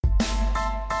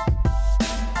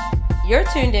You're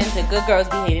tuned in to Good Girls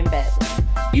Behaving Badly.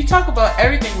 You talk about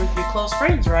everything with your close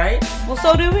friends, right? Well,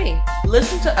 so do we.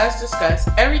 Listen to us discuss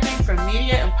everything from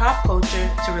media and pop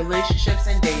culture to relationships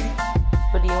and dating.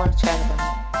 What do you want to chat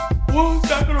about? Well, it's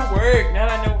not gonna work now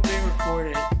that I know we're being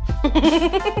recorded.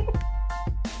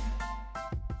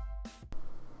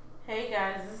 Hey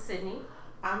guys, this is Sydney.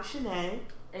 I'm Shanae.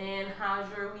 And how's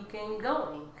your weekend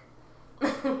going?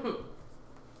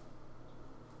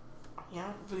 Yeah, I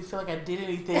don't really feel like I did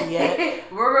anything yet.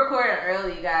 We're recording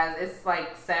early, guys. It's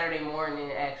like Saturday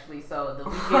morning, actually, so the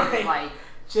weekend is like...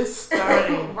 just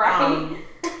starting. Right?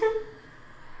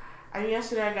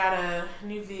 Yesterday I got a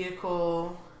new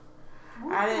vehicle.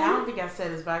 I don't think I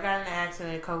said this, but I got in an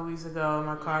accident a couple weeks ago.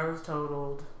 My car was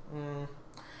totaled.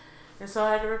 And so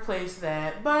I had to replace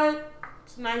that. But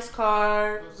it's a nice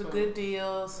car. It was a good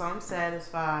deal, so I'm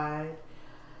satisfied.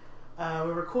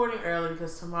 We're recording early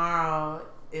because tomorrow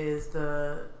is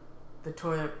the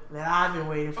tour that I've been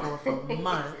waiting for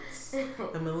months,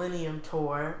 the Millennium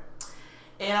Tour.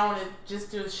 And I want to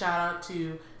just do a shout out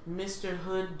to Mr.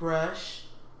 Hood Brush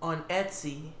on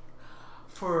Etsy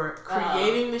for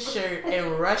creating the shirt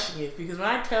and rushing it. Because when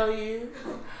I tell you,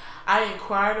 I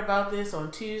inquired about this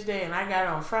on Tuesday and I got it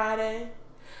on Friday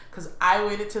because I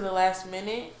waited to the last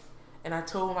minute and I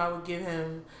told him I would give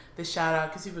him the shout out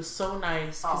because he was so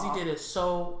nice because he did it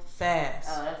so fast.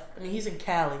 He's in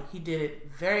Cali. He did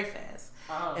it very fast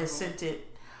and sent it.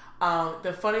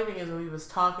 The funny thing is when we was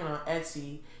talking on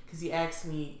Etsy, because he asked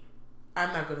me,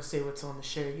 I'm not going to say what's on the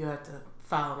shirt. You have to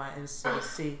follow my Insta to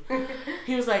see.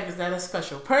 He was like, is that a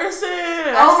special person?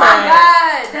 And my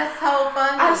God. That's so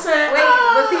funny. I said, wait,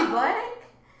 was he black?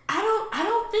 I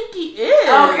don't think he is.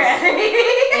 Okay.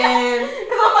 And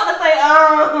because I'm about to say,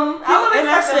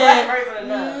 I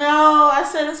said, no, I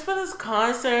said it's for this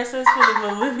concert. I said it's for the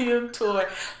Millennium Tour.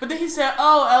 But then he said,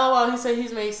 LOL. He said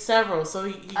he's made several.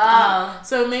 So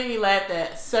so it made me laugh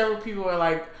that several people were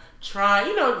like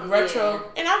trying, retro. Yeah.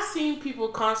 And I've seen people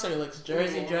concert looks,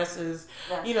 jersey dresses,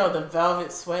 the velvet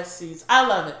sweatsuits. I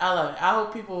love it. I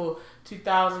hope people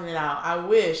 2000 it out. I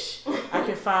wish I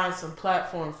could find some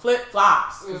platform flip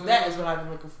flops because that is what I've been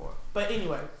looking for. But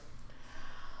anyway,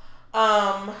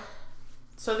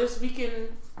 so this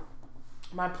weekend,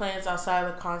 my plans outside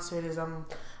of the concert is I'm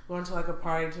going to like a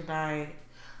party tonight,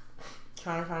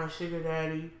 trying to find a sugar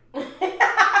daddy.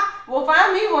 Well,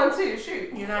 find me one too.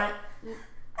 Shoot, you're not.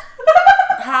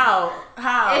 How?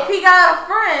 If he got a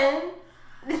friend.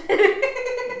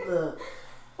 Look.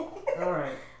 All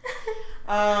right.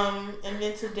 And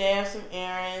then today I have some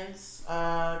errands.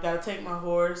 Gotta take my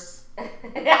horse on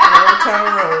Old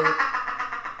Town Road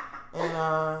and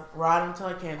ride until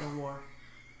I can't no more.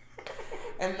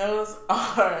 And those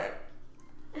are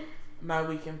my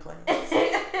weekend plans.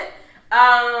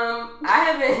 I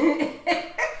haven't.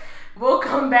 We'll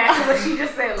come back to what she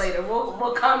just said later.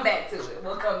 We'll come back to it.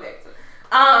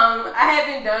 I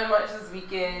haven't done much this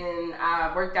weekend.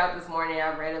 I worked out this morning.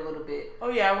 I read a little bit. Oh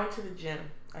yeah, I went to the gym.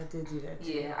 I did do that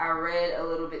too. Yeah, I read a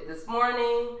little bit this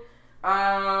morning.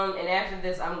 And after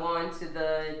this, I'm going to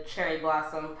the Cherry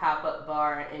Blossom pop-up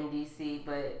bar in DC.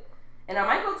 And I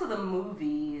might go to the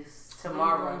movies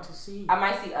tomorrow. What are you going to see? I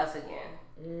might see Us again.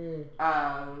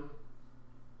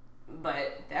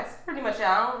 But that's pretty much it.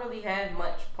 I don't really have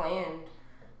much planned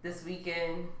this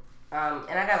weekend. And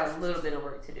I got a little bit of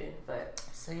work to do, but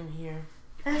same here.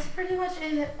 That's pretty much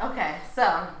it. Okay,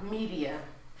 so media.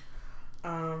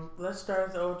 Let's start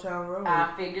with the Old Town Road.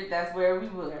 I figured that's where we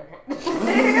were.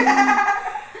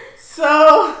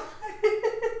 So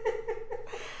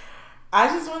I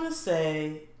just want to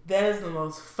say that is the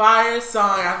most fire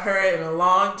song I've heard in a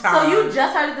long time. So you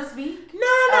just heard it this week? No.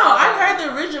 I've heard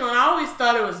the original and I always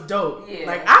thought it was dope. Yeah.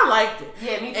 Like I liked it.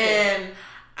 Yeah, me too. And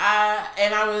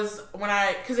I was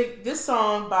because this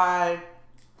song by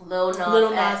Lil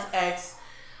Nas X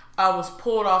was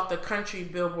pulled off the country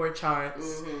Billboard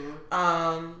charts.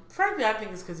 Frankly, I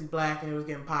think it's because he's black and it was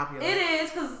getting popular. It is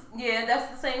because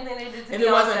that's the same thing they did to If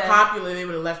it wasn't popular, they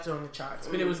would have left it on the charts.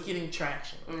 But it was getting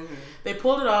traction. They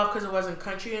pulled it off because it wasn't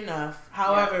country enough.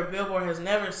 However, Billboard has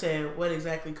never said what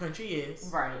exactly country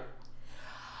is. Right.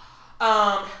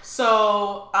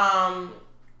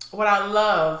 What I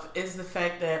love is the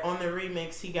fact that on the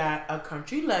remix he got a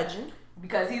country legend.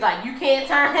 Because he's like, you can't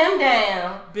turn him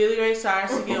down. Billy Ray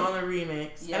Cyrus to get on the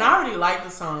remix. Yeah. And I already like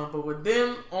the song, but with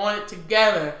them on it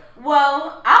together.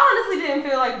 Well, I honestly didn't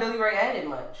feel like Billy Ray added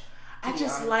much.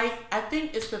 I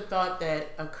think it's the thought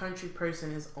that a country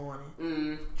person is on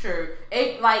it. True.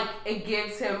 It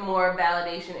gives him more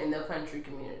validation in the country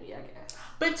community, I guess.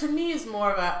 But to me, it's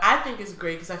more of I think it's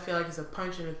great because I feel like it's a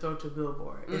punch in the throat to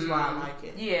Billboard. Is why I like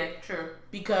it. Yeah, true.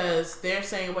 Because they're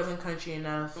saying it wasn't country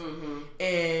enough,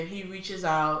 and he reaches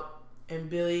out, and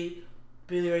Billy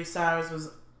Ray Cyrus was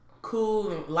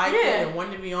cool and liked it and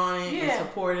wanted to be on it and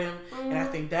support him, and I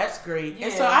think that's great.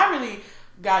 And so I really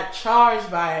got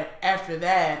charged by it after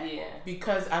that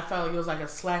because I felt like it was like a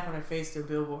slap on the face to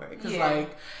Billboard because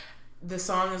like the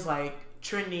song is like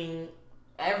trending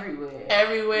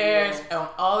everywhere on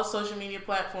all the social media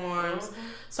platforms.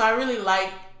 So I really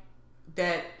like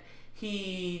that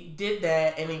he did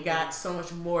that and it got so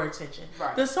much more attention.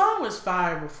 Right. The song was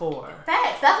fire before.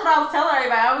 Facts. That's what I was telling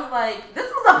everybody. I was like,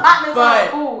 this was a poppin' song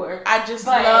before. I just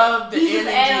love the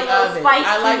energy of it.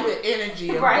 I like the energy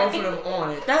of both of them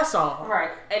on it. That's all. Right.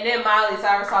 And then Miley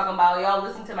Cyrus talking about, y'all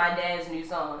listen to my dad's new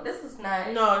song. This is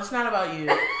not. No, it's not about you.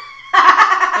 And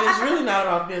it's really not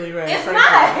about Billy Ray. It's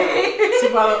not. It's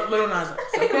about Lil Nas X,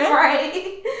 okay? Right.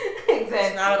 Exactly.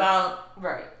 It's not about...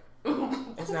 Right.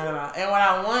 It's not about... And what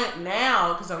I want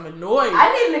now, because I'm annoyed...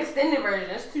 I need an extended version.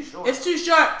 It's too short. It's too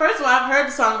short. First of all, I've heard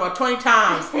the song about 20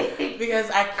 times. Because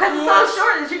I can't... Because it's so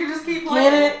short that you can just keep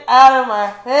playing. Get it out of my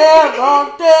head.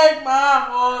 Don't take my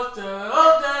horse to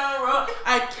Old Town Road.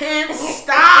 I can't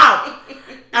stop.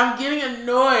 I'm getting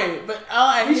annoyed, but all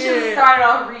I hear... You should have started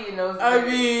off reading those.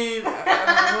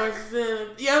 Horses in the...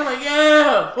 Yeah, I'm like,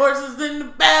 yeah, horses in the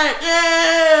back,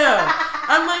 yeah.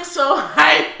 I'm like so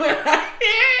hyped when I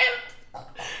hear it.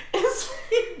 It's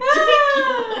ridiculous.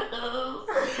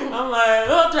 I'm like,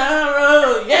 Old Town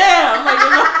Road, yeah. I'm like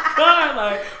in my car,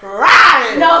 like,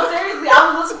 riding. No, seriously, I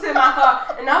was listening to my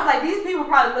car, and I was like, these people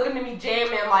probably looking at me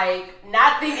jamming, like,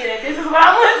 not thinking that this is what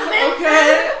I'm listening to.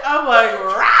 I'm like,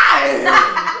 riding.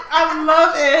 I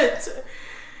love it.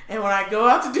 And when I go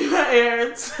out to do my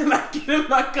errands and I get in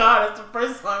my car, that's the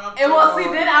first song I'm And well, see,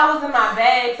 then I was in my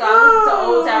bag, so I listened to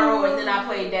Old Town Road, and then I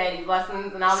played Daddy's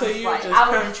Lessons, and I was so just like, just I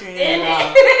was in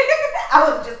it. I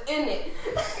was just in it.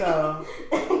 So,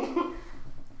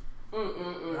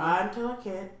 ride until I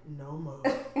can't no more.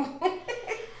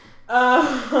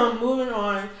 Moving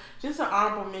on, just an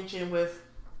honorable mention with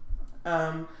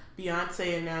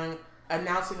Beyonce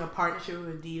announcing a partnership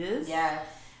with Adidas. Yes.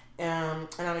 And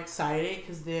I'm excited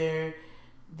because they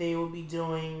will be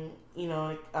doing,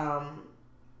 relaunching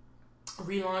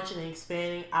and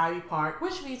expanding Ivy Park,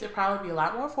 which means it'll probably be a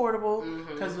lot more affordable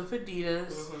because with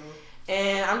Adidas.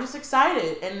 And I'm just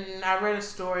excited. And I read a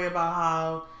story about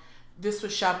how this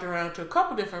was shopped around to a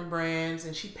couple different brands,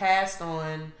 and she passed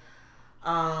on.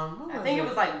 I think it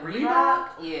was like Reebok.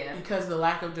 Yeah. Because of the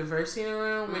lack of diversity in the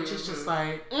room, which is just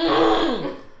like,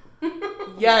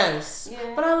 yes.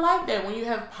 Yeah. But I like that when you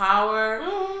have power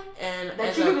and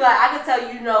that you can be like, I can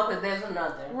tell you no because there's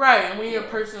another. Right. And when you're a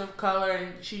person of color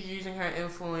and she's using her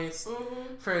influence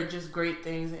for just great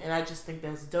things, and I just think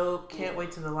that's dope. Can't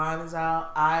wait till the line is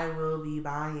out. I will be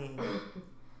buying.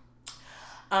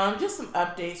 Just some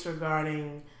updates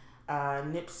regarding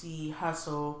Nipsey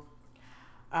Hussle.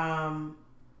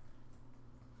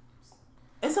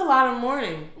 It's a lot of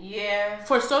mourning. Yeah.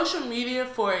 For social media,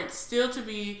 for it still to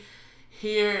be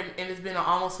here and it's been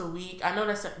almost a week. I know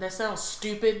that sounds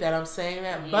stupid that I'm saying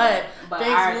that, but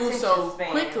things move so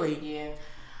quickly. Yeah.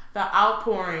 The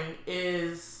outpouring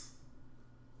it's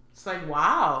like,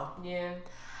 wow. Yeah.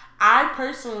 I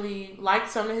personally liked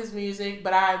some of his music,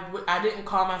 but I didn't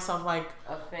call myself like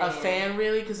a fan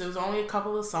really because it was only a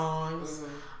couple of songs.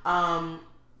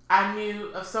 I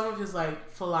knew of some of his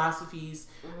like philosophies.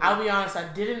 I'll be honest, I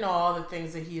didn't know all the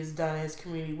things that he has done in his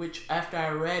community, which after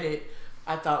I read it,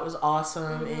 I thought was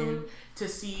awesome. And to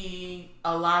see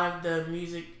a lot of the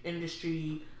music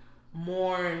industry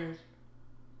mourn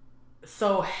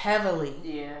so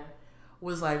heavily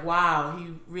was like, wow, he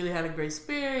really had a great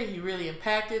spirit. He really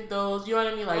impacted those. You know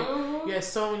what I mean? Like, you had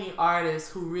so many artists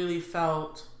who really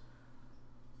felt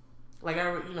like,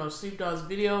 Snoop Dogg's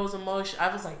video was emotional.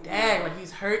 I was like, dang, like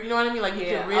he's hurt. You know what I mean? Like, you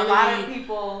could really. A lot of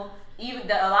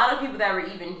people that were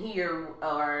even here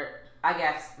are, I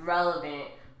guess, relevant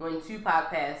when Tupac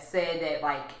passed said that,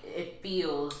 like, it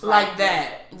feels like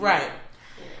that. Right.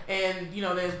 Yeah. And,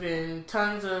 there's been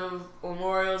tons of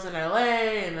memorials in LA,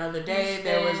 and the other day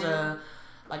there was a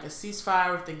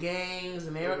ceasefire with the gangs,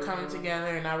 and they were coming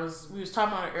together, and we was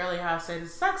talking about it earlier, how I said it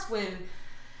sucks when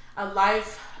a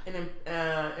life, an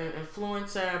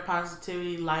influencer,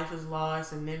 positivity, life is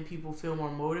lost, and then people feel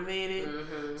more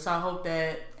motivated. So I hope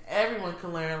that everyone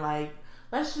can learn, like,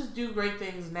 let's just do great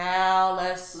things now.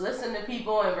 Let's listen to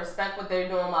people and respect what they're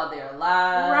doing while they're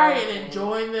alive. Right, and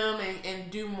enjoy them and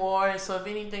do more. And so if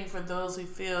anything, for those who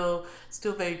feel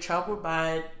still very troubled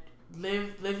by it,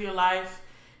 live your life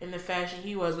in the fashion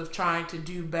he was, with trying to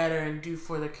do better and do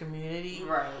for the community.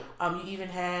 Right. You even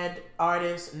had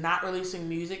artists not releasing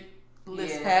music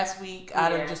this past week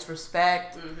out of just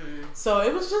respect. Mm-hmm. So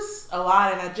it was just a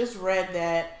lot. And I just read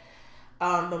that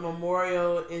the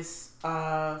memorial is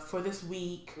for this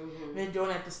week. Mm-hmm. They're doing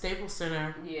it at the Staples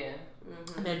Center. Yeah.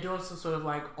 Mm-hmm. And they're doing some sort of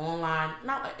like online,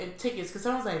 not like tickets, because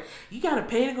someone's like, you gotta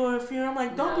pay to go to a funeral. I'm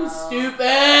like, don't be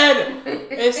stupid.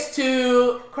 It's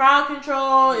to crowd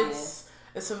control. Yeah.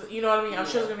 It's a, you know what I mean? I'm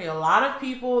sure there's gonna be a lot of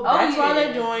people. That's why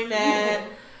they're doing that.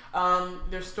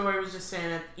 Their story was just saying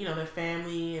that, you know, their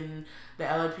family and the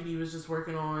LAPD was just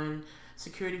working on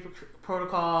security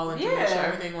protocol and to make sure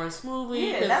everything runs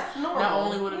smoothly. Yeah, that's normal. Not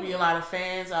only would it be a lot of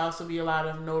fans, there'll also be a lot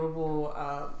of notable,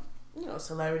 you know,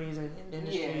 celebrities in the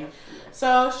industry. Yeah.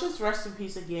 So it's just rest in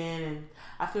peace again. And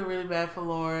I feel really bad for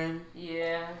Lauren.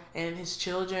 Yeah. And his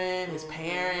children, his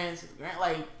parents,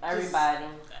 like everybody.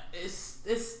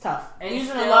 It's tough. And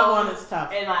losing a loved one is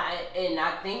tough. And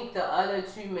I think the other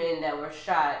 2 men that were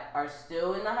shot are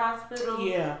still in the hospital.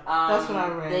 Yeah, that's what I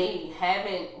read. They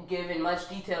haven't given much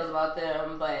details about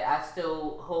them, but I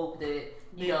still hope that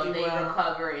they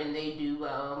recover and they do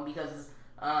well, because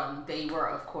they were,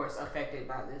 of course, affected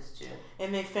by this too.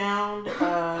 And they found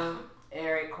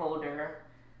Eric Holder.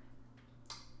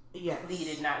 Yes.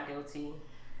 Pleaded not guilty.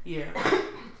 Yeah.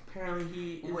 Apparently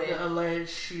he is the alleged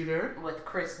shooter. With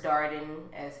Chris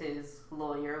Darden as his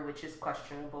lawyer, which is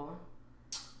questionable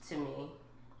to me.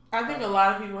 I think a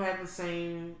lot of people had the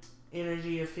same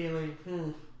energy of feeling,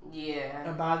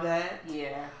 about that.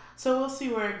 Yeah. So we'll see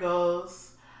where it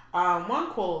goes. One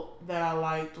quote that I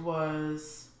liked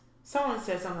was, someone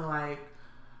said something like,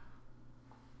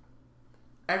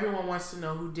 everyone wants to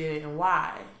know who did it and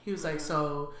why. He was like,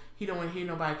 so he don't want to hear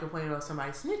nobody complain about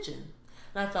somebody snitching.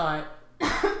 And I thought,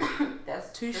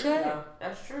 that's touche.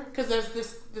 That's true. Because there's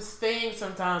this thing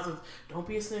sometimes of don't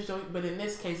be a snitch, but in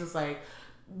this case it's like,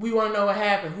 we want to know what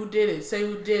happened, who did it, say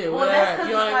who did it, well, whatever.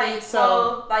 You know what I mean?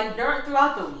 So like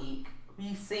throughout the week,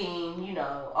 we've seen, you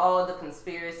know, all the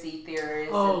conspiracy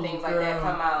theorists and things like that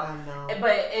come out. I know.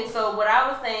 And so what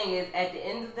I was saying is, at the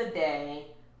end of the day,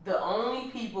 the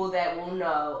only people that will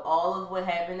know all of what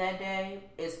happened that day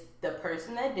is the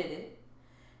person that did it,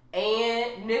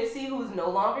 and Nipsey, who's no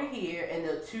longer here, and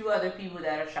the 2 other people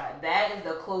that are shot. That is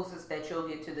the closest that you'll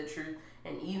get to the truth,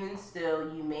 and even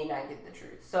still, you may not get the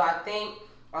truth. So I think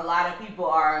a lot of people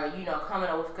are, you know, coming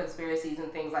up with conspiracies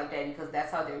and things like that because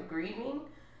that's how they're grieving.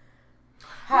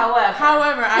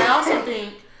 However, I also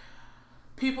think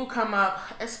people come up,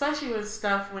 especially with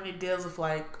stuff when it deals with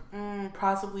like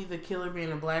possibly the killer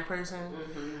being a black person.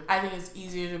 Mm-hmm. I think it's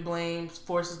easier to blame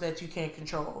forces that you can't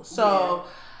control. So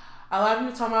a lot of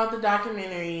people talking about the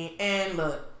documentary, and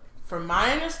look, from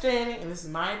my understanding, and this is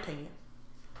my opinion,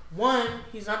 one,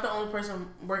 he's not the only person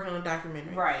working on a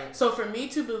documentary. Right. So for me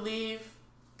to believe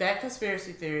that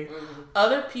conspiracy theory,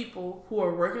 other people who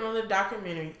are working on the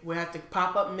documentary will have to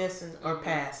pop up missing or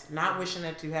pass. Not wishing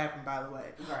that to happen, by the way.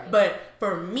 Right. But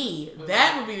for me,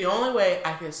 that would be the only way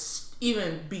I could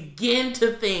even begin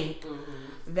to think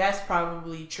that's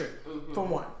probably true, for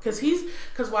one.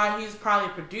 Because while he's probably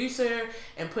a producer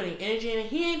and putting energy in it,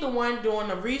 he ain't the one doing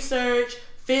the research,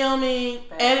 filming,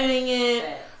 editing it.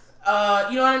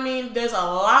 You know what I mean? There's a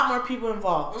lot more people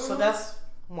involved. So that's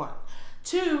one.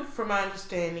 2, from my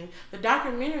understanding, the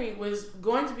documentary was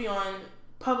going to be on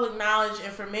public knowledge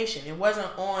information. It wasn't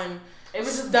on It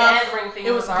was just stuff. gathering things.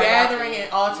 It was gathering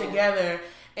it all together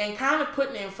and kind of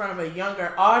putting it in front of a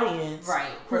younger audience.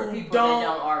 Right. For people that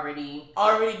don't already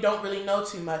don't really know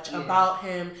too much about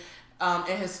him and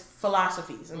his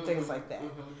philosophies and things like that.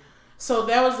 So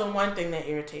that was the one thing that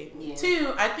irritated me.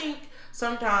 2, I think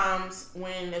sometimes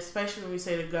especially when we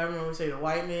say the government, we say the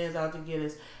white man's out to get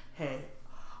us, hey,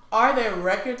 are there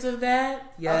records of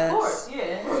that? Yes. Of course,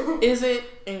 yeah. Is it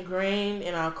ingrained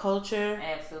in our culture?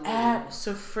 Absolutely.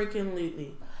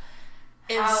 Absolutely.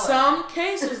 In some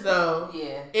cases, though,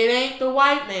 it ain't the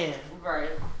white man.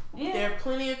 Right. Yeah. There are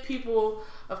plenty of people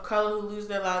of color who lose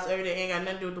their lives every day. Ain't got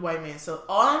nothing to do with the white man. So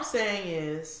all I'm saying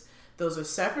is those are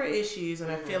separate issues, and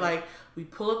I feel like we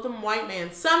pull up the white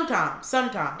man sometimes.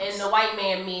 And the white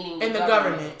man meaning the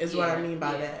government is what I mean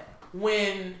by that.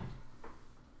 When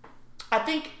I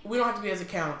think we don't have to be as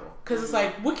accountable. Because it's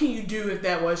like, what can you do if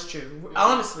that was true?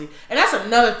 Honestly. And that's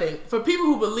another thing. For people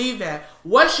who believe that,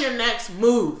 what's your next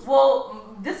move?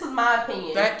 Well, this is my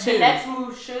opinion. That too. The next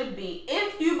move should be,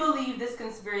 if you believe this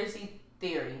conspiracy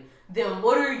theory, then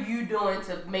what are you doing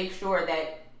to make sure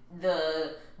that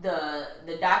the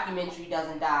documentary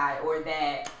doesn't die, or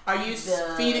that are you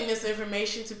feeding this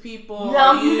information to people?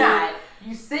 No, you're not.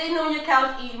 You sitting on your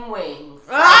couch eating wings.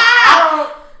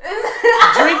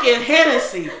 Drinking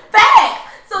Hennessy. Facts.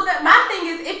 So that my thing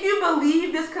is, if you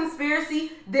believe this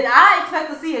conspiracy, then I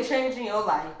expect to see a change in your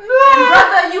life. And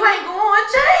brother, you ain't going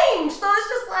to change. So it's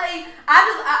just like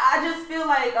I just feel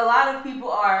like a lot of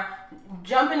people are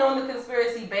jumping on the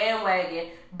conspiracy bandwagon.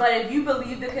 But if you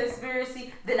believe the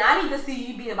conspiracy, then I need to see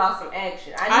you be about some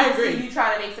action. I need to see you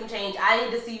try to make some change. I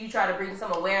need to see you try to bring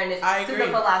some awareness to the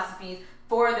philosophies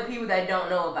for the people that don't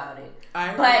know about it.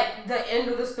 But the end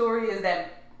of the story is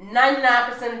that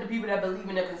 99% of the people that believe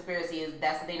in the conspiracy is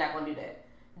they're not going to do that.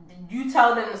 You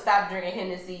tell them to stop drinking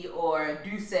Hennessy or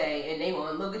Douce, and they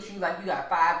want to look at you like you got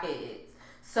 5 kids.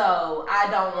 So I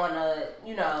don't want to,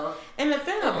 And the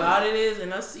thing about it is,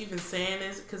 and us even saying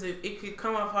this, because it could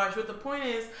come off harsh, but the point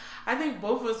is, I think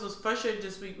both of us was frustrated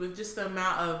this week with just the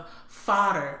amount of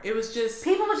fodder. It was just...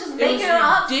 People were just making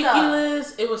up ridiculous.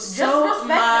 Stuff. It was just so respect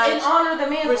much. and honor the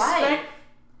man's life.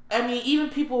 I mean, even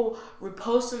people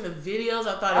reposting the videos,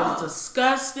 I thought it was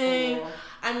disgusting. Yeah.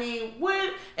 I mean,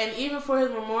 what? And even for his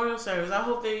memorial service, I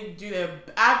hope they do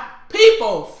that.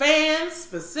 People, fans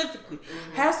specifically,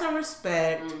 have some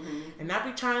respect and not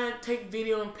be trying to take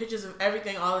video and pictures of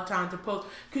everything all the time to post.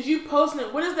 Because you posting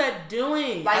it, what is that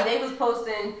doing? Like, they was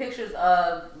posting pictures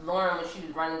of Lauren when she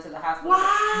was running to the hospital.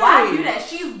 Why do that?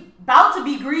 She's about to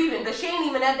be grieving because she ain't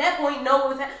even at that point know what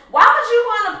was happening. Why would you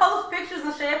want to post pictures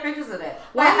and share pictures of that?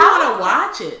 Why do you want to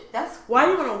watch it? Why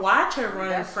do you want to watch her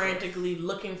running frantically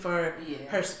looking for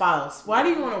her spouse? Why do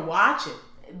you want to watch it?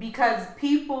 Because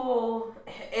people,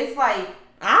 it's like...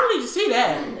 I don't need to see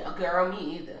that. Girl,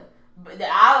 me either. But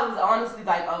I was honestly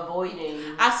like avoiding.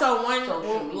 I saw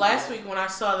one last week when I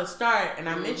saw the start, and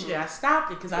I mentioned it. I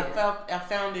stopped it because I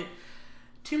found it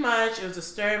too much. It was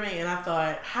disturbing, and I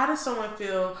thought, how does someone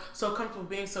feel so comfortable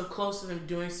being so close to them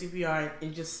doing CPR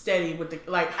and just steady with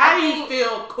the How do you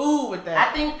feel cool with that?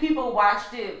 I think people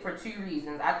watched it for 2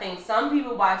 reasons. I think some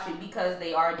people watch it because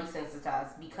they are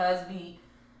desensitized,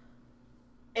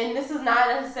 and this is not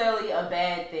necessarily a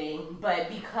bad thing, but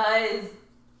because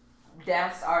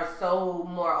deaths are so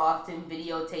more often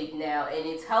videotaped now, and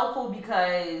it's helpful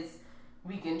because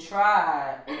we can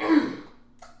try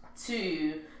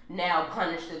to now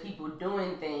punish the people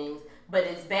doing things, but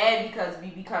it's bad because we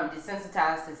become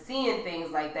desensitized to seeing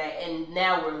things like that, and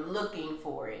now we're looking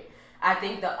for it. I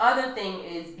think the other thing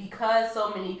is because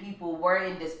so many people were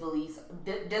in disbelief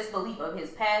of his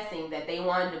passing, that they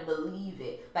wanted to believe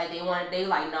it. Like no,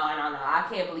 I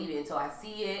can't believe it until I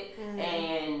see it.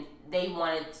 And they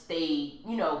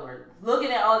were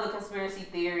looking at all the conspiracy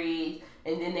theories,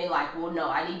 and then they no,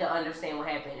 I need to understand what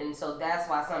happened. And so that's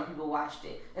why some people watched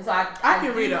it. And so I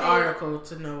can read an article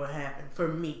to know what happened for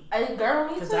me. Girl,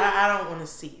 me too. Because I don't want to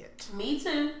see it. Me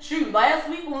too. Shoot, last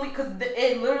week because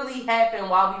it literally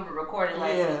happened while we were recording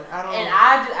last week.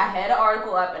 I had an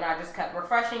article up and I just kept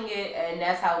refreshing it, and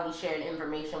that's how we shared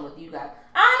information with you guys.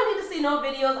 I didn't need to see no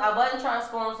videos. I wasn't trying to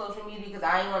scroll on social media because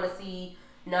I didn't want to see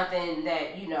nothing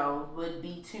that would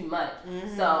be too much.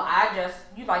 So I just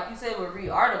like you said would read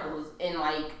articles, and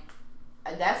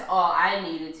that's all I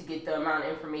needed to get the amount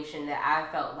of information that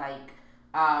I felt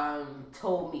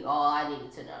told me all I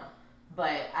needed to know.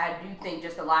 But I do think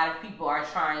just a lot of people are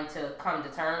trying to come to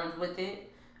terms with it,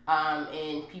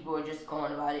 and people are just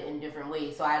going about it in different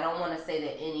ways. So I don't want to say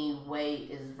that any way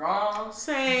is wrong.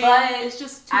 Same. But it's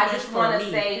just too much for me. I just want to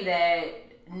say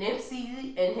that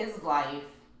Nipsey and his life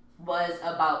was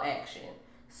about action.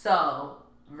 So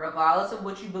regardless of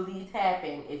what you believe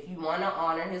happened, if you want to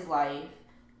honor his life,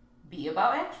 be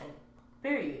about action.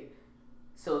 Period.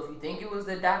 So if you think it was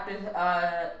the Dr.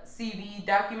 CB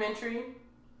documentary,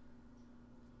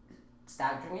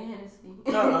 stop drinking Hennessy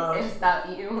and stop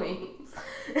eating wings.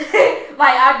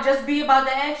 I just be about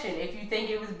the action. If you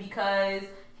think it was because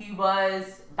he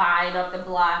was buying up the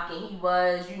block and he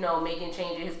was, making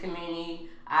change in his community,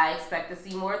 I expect to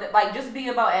see more. Just be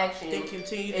about action. Then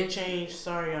continue to change.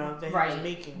 Sorry, y'all. That he was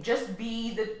making. Just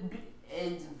be the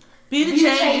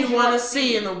change you want to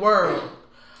see in the world.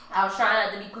 I was trying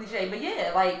not to be cliche, but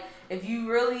yeah, if you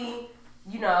really,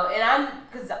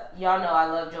 because y'all know I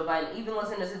love Joe Biden. Even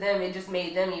listening to them, it just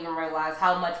made them even realize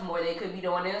how much more they could be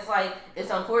doing. And it's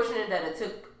unfortunate that it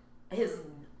took his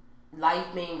life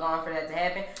being gone for that to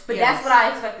happen. But that's what I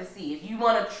expect to see. If you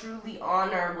want to truly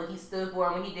honor what he stood for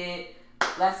and what he did,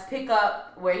 let's pick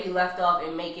up where he left off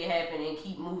and make it happen and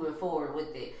keep moving forward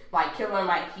with it. Killer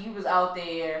Mike, he was out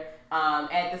there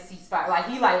at the ceasefire.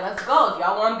 Let's go. If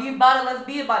y'all want to be about it, let's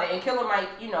be about it. And Killer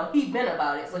Mike, he'd been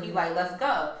about it. So he let's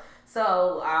go.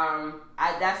 So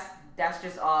that's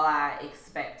just all I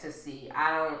expect to see.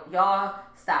 Y'all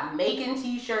stop making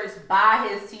t-shirts, buy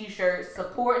his t-shirts,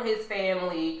 support his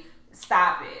family.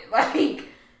 Stop it. Like,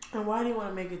 and why do you want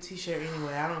to make a t-shirt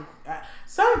anyway?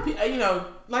 Some people,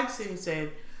 like Sydney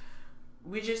said,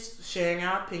 we're just sharing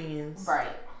our opinions.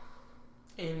 Right.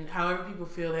 And however people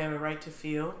feel, they have a right to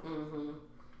feel. Mm-hmm.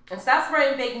 And stop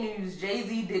spreading fake news.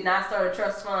 Jay-Z did not start a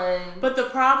trust fund. But the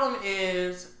problem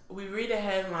is, we read a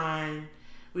headline,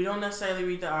 we don't necessarily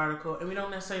read the article, and we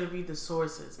don't necessarily read the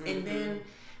sources. Mm-hmm. And then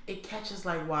it catches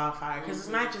like wildfire. Because it's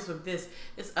not just with this.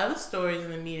 It's other stories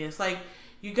in the media. It's like,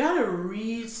 you gotta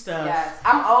read stuff. Yes.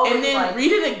 I'm always and then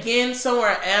read it again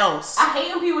somewhere else. I hate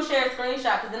when people share a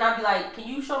screenshot, because then I'll be like, can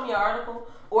you show me an article?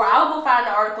 Or I'll go find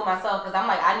the article myself, because I'm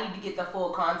like, I need to get the full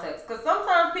context. Because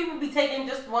sometimes people be taking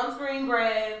just one screen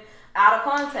grab out of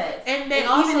context. And then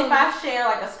even if I share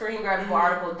like a screen grab of an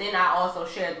article, then I also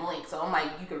share the link. So I'm like,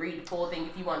 you can read the full thing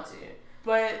if you want to.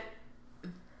 But,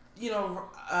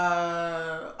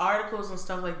 articles and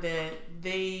stuff like that,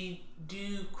 they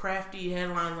do crafty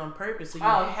headlines on purpose. So you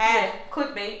have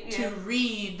clickbait to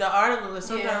read the article. Because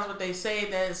sometimes what they say,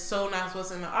 that is so not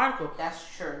what's in the article. That's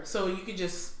true. So you could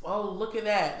just, look at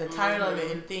that, the title of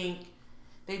it, and think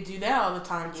they do that all the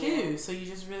time too. So you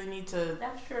just really need to.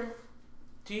 That's true.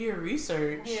 Do your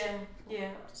research.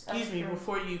 Yeah. Excuse me,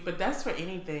 before you, but that's for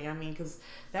anything. I mean, because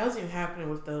that was even happening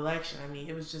with the election. I mean,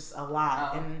 it was just a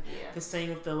lot. The same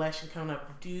with the election coming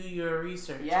up. Do your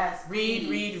research. Yes. Read,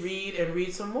 and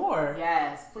read some more.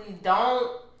 Yes. Please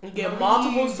don't. And get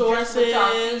multiple sources.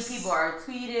 Just see people are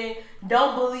tweeting.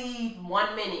 Don't believe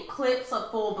 1 minute clips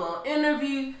of full blown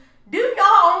interview. Do your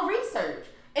own research.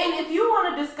 And if you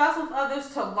want to discuss with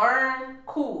others to learn,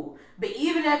 cool. But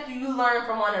even after you learn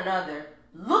from one another,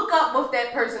 look up what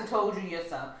that person told you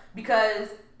yourself. Because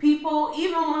people,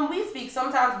 even when we speak,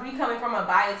 sometimes we coming from a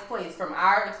biased place, from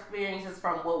our experiences,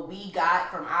 from what we got,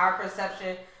 from our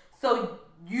perception. So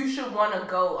you should want to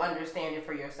go understand it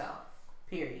for yourself,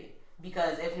 period.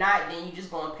 Because if not, then you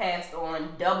just going to pass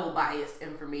on double biased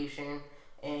information.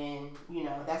 And,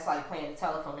 that's like playing a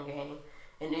telephone game.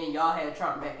 And then y'all had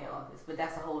Trump back in office. But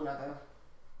that's a whole nother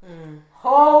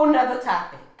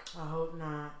topic. I hope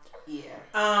not.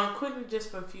 Yeah. Quickly,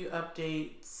 just for a few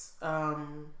updates.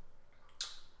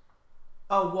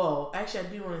 Actually, I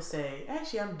do want to say,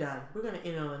 I'm done. We're going to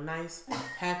end on a nice,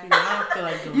 happy note. I don't feel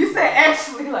like doing You said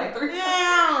actually like 3 times. Yeah,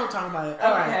 I don't talk about it.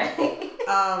 All okay.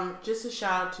 right. Just a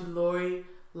shout out to Lori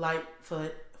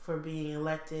Lightfoot for being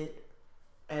elected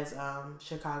as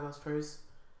Chicago's first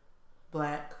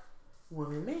Black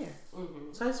woman mayor.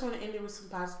 Mm-hmm. So I just want to end it with some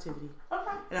positivity.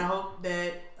 Okay. And I hope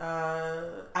that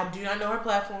I do not know her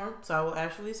platform, so I will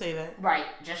actually say that. Right.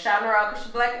 Just shouting her out because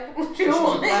she's black. She's a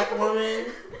black woman.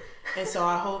 And so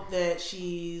I hope that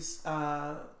she's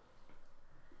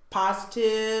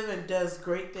positive and does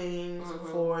great things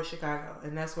for Chicago.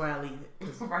 And that's where I leave it.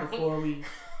 Right.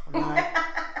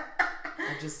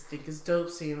 I just think it's dope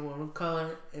seeing a woman of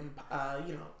color in,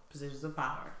 positions of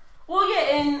power. Well,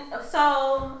 yeah, and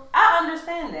so I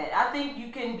understand that. I think you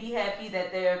can be happy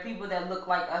that there are people that look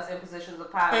like us in positions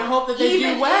of power. And hope that they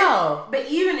do well. But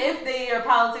even if their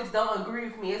politics don't agree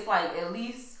with me, it's like at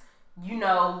least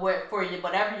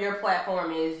whatever your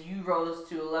platform is, you rose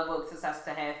to a level of success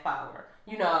to have power.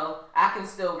 I can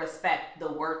still respect the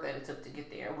work that it took to get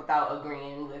there without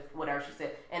agreeing with whatever she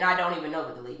said. And I don't even know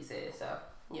what the lady said, so,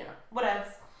 what else?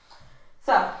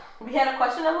 So, we had a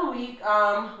question of the week.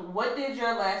 What did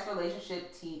your last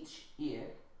relationship teach you?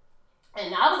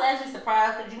 And I was actually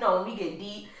surprised because, when we get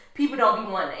deep, people don't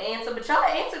be wanting to answer. But y'all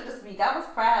answered this week. I was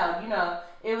proud.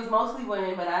 It was mostly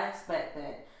women, but I expect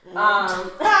that.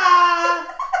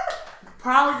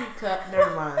 Probably because...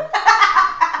 Never mind.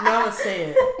 No, I'm going to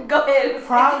say it. Go ahead.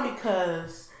 Probably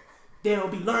because they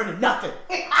don't be learning nothing.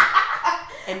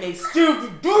 And they still be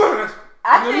doing it.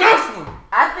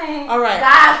 I think all right.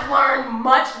 Guys learn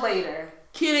much later.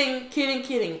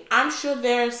 Kidding. I'm sure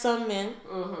there are some men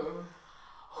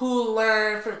who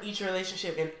learn from each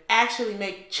relationship and actually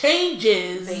make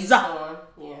changes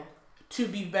to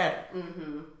be better.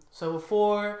 Mm-hmm. So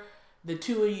before the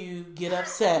two of you get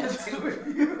upset, and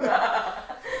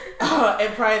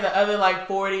probably the other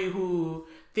 40 who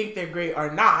think they're great are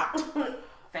not.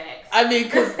 Facts. I mean,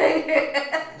 because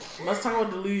let's talk about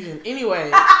delusion.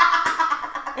 Anyway.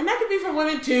 And that could be for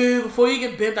women too, before you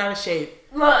get bent out of shape.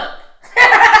 Look.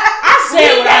 I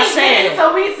said what I said.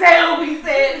 So we said what we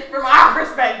said from our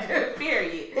perspective,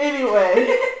 period.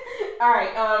 Anyway.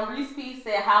 Alright, Reese P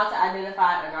said how to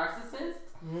identify a narcissist.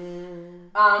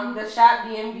 The Shop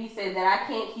DMV said that I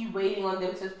can't keep waiting on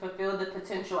them to fulfill the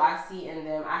potential I see in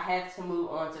them. I have to move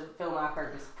on to fulfill my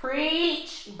purpose.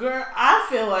 Preach! Girl, I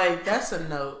feel like that's a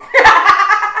note.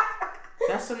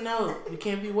 That's a note. You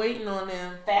can't be waiting on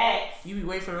them. Facts. You be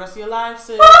waiting for the rest of your life,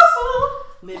 sis.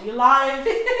 Live your life.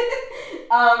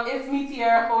 It's me,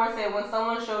 Tierra Ford said, when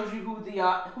someone shows you who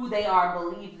they are,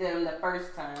 believe them the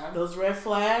first time. Those red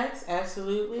flags,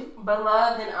 absolutely.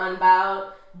 Beloved and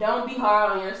unbowed. Don't be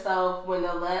hard on yourself when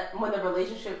the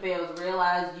relationship fails.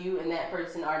 Realize you and that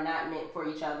person are not meant for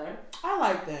each other. I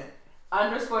like that.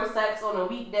 _sex on a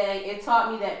weekday. It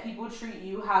taught me that people treat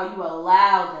you how you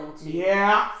allow them to.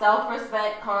 Yeah.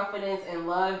 Self-respect, confidence, and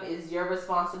love is your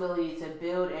responsibility to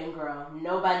build and grow.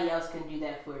 Nobody else can do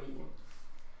that for you.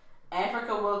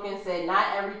 Africa Wilkins said,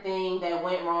 not everything that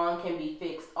went wrong can be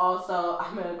fixed. Also,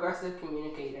 I'm an aggressive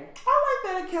communicator. I like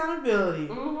that accountability.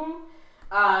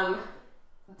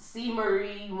 C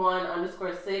Marie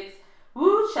 1_6.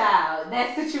 Woo child,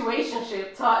 that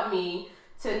situationship taught me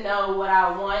to know what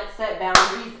I want, set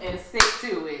boundaries, and stick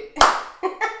to it.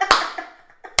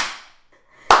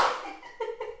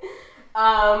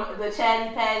 The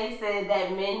Chatty Patty said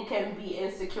that men can be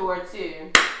insecure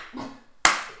too.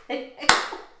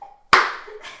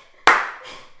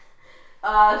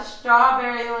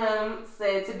 Strawberry Limb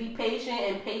said to be patient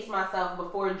and pace myself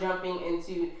before jumping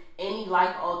into any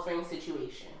life-altering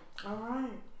situation. All right.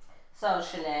 So,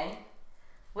 Shanae,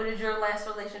 what did your last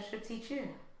relationship teach you?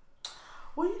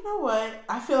 Well, you know what?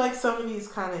 I feel like some of these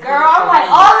kind of... Girl, I'm like,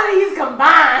 all of these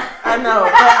combined. I know,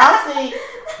 but I'll say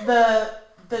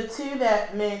the two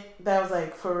that meant that was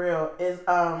like for real is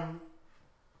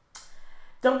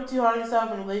don't be too hard on yourself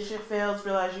when a relationship fails.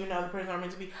 Realize you know the person are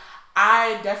meant to be.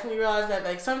 I definitely realized that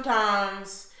like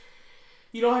sometimes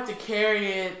you don't have to carry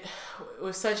it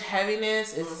with such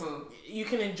heaviness. It's you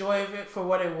can enjoy it for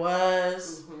what it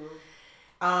was.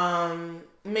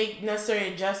 Make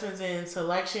necessary adjustments in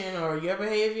selection or your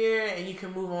behavior, and you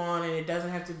can move on. And it doesn't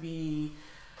have to be.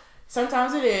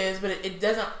 Sometimes it is, but it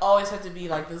doesn't always have to be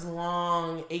like this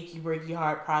long, achy, breaky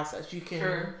heart process. You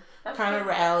can kind of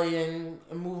rally and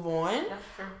move on. That's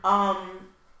true.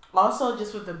 Also,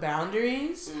 just with the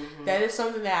boundaries, that is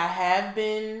something that I have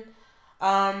been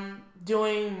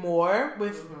doing more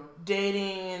with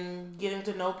dating and getting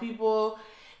to know people.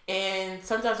 And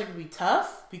sometimes it can be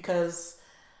tough because,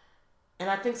 and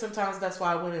I think sometimes that's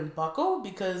why women buckle,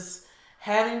 because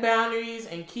having boundaries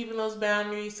and keeping those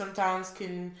boundaries sometimes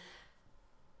can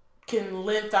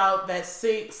length out that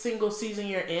single season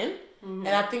you're in. And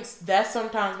I think that's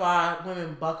sometimes why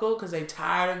women buckle, because they're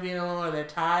tired of being alone or they're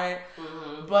tired.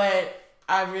 But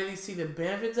I really see the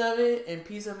benefits of it, and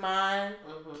peace of mind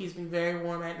keeps me very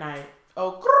warm at night.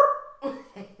 Oh,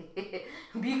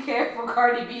 be careful,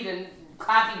 Cardi B done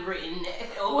copywritten.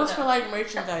 What's for like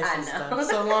merchandise and stuff?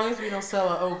 So long as we don't sell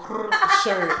a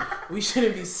shirt, we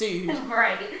shouldn't be sued.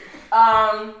 Right.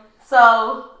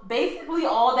 So basically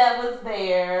all that was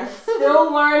there.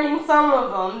 Still learning some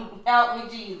of them. Help me,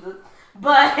 Jesus.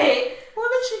 But well,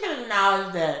 at least you can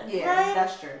acknowledge that. Yeah, right?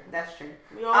 That's true. That's true.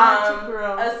 We all have to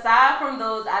grow. Aside from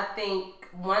those, I think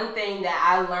one thing that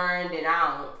I learned, and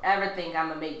I don't ever think I'm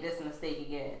gonna make this mistake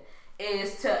again,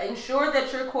 is to ensure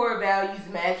that your core values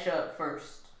match up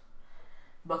first.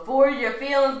 Before your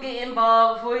feelings get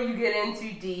involved, before you get in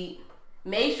too deep,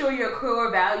 make sure your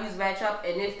core values match up,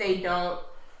 and if they don't,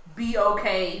 be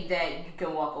okay that you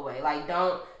can walk away. Like,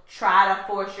 don't try to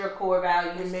force your core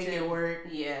values and make it work.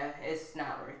 Yeah, it's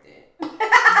not worth it.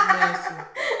 It's messy.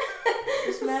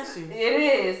 It's messy. It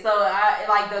is. So, I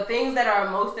like the things that are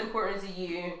most important to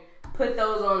you, put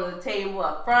those on the table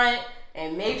up front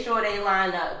and make sure they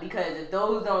line up, because if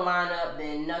those don't line up,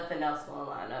 then nothing else going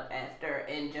to line up after,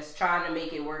 and just trying to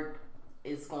make it work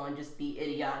is going to just be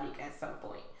idiotic at some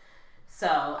point.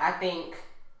 So, I think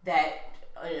that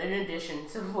in addition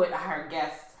to what our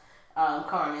guest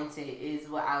commented, is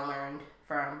what I learned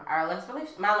from my last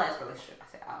relationship. I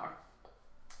said our.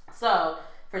 So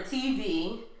for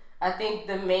TV, I think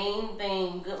the main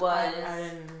thing was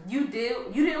you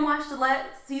didn't watch the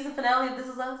last season finale of This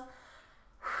Is Us.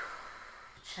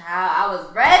 Child, I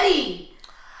was ready.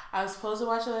 I was supposed to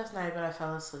watch it last night, but I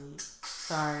fell asleep.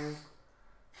 Sorry.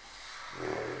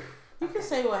 You can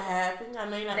say what happened. I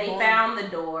know you're not. They found the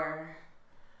door.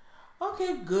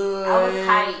 Okay, good. I was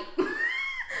hyped.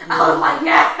 I was like,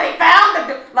 yes, they found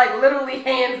the door. Like, literally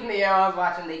hands in the air. I was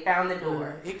watching. They found the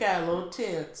door. It got a little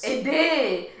tense. It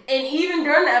did. And even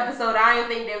during the episode, I didn't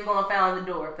think they was going to find the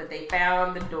door. But they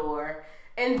found the door.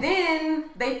 And then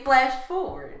they flashed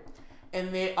forward.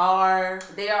 And they are.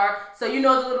 So, you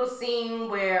know the little scene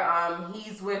where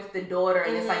he's with the daughter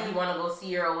and it's like you want to go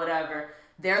see her or whatever.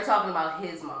 They're talking about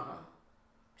his mom.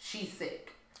 She's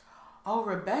sick. Oh,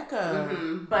 Rebecca.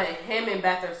 Mm-hmm. But him and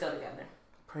Beth are still together.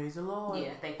 Praise the Lord.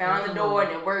 Yeah, they found the door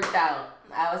and it worked out.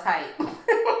 I was hyped.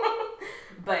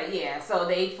 But yeah, so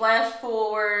they flash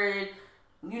forward.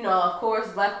 You know, of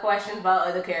course, left questions about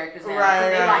other characters. Now, right.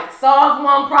 They like solve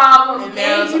one problem and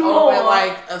there's open more.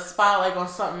 like a spotlight on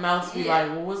something else. Be like,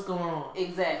 well, what's going on?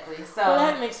 Exactly. So well,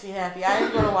 that makes me happy. I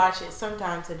am gonna watch it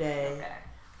sometime today. Okay.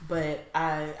 But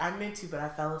I meant to, but I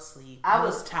fell asleep. I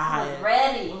was tired. I was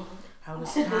ready. I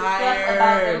was to tired. Discuss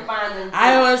about them finding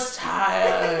I was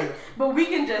tired. But we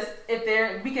can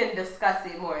discuss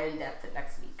it more in depth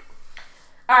next week.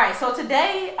 All right, so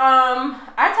today, our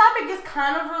topic is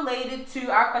kind of related to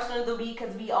our question of the week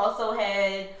because we also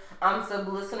had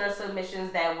some listener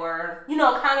submissions that were,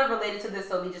 kind of related to this.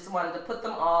 So we just wanted to put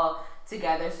them all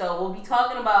together. So we'll be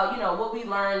talking about, what we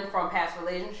learned from past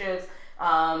relationships,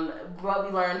 what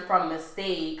we learned from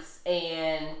mistakes,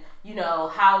 and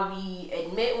how we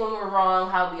admit when we're wrong,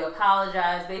 how we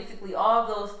apologize, basically all of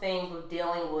those things with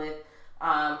dealing with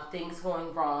things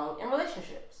going wrong in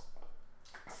relationships.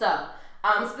 So,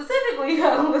 specifically,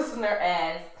 a listener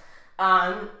asked,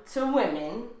 to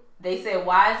women, they said,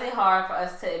 why is it hard for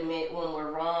us to admit when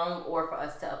we're wrong or for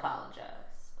us to apologize?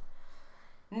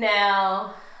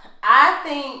 Now, I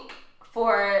think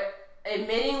for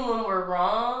admitting when we're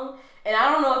wrong, and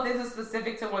I don't know if this is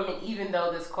specific to women, even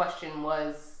though this question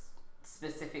was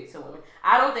specific to women.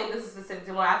 I don't think this is specific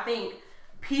to women. I think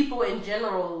people in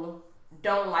general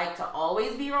don't like to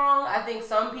always be wrong. I think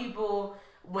some people,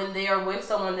 when they are with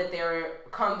someone that they're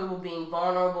comfortable being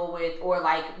vulnerable with, or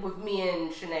like with me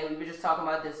and Shanae, we were just talking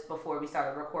about this before we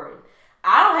started recording.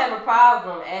 I don't have a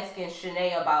problem asking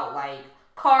Shanae about like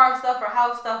car stuff or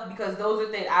house stuff because those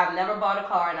are things. I've never bought a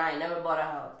car and I ain't never bought a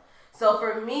house. So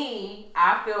for me,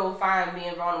 I feel fine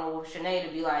being vulnerable with Shanae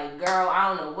to be like, girl, I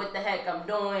don't know what the heck I'm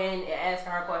doing, and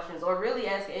asking her questions, or really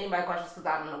asking anybody questions because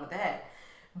I don't know what the heck.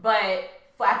 But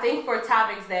I think for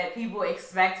topics that people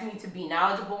expect me to be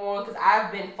knowledgeable on, because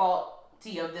I've been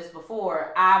faulty of this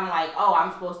before, I'm like, oh,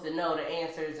 I'm supposed to know the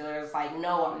answers, or it's like,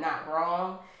 no, I'm not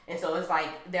wrong. And so it's like,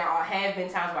 have been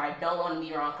times where I don't want to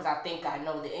be wrong because I think I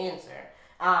know the answer.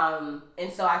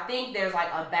 And so I think there's like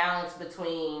a balance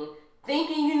between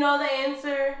thinking you know the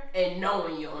answer and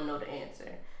knowing you don't know the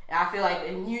answer. And I feel like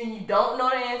if you don't know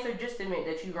the answer, just admit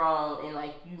that you're wrong and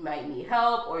like you might need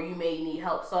help, or you may need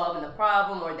help solving the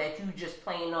problem, or that you just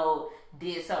plain old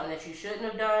did something that you shouldn't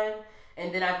have done.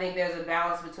 And then I think there's a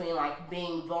balance between like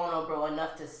being vulnerable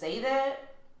enough to say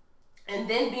that, and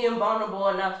then being vulnerable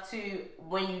enough to,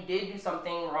 when you did do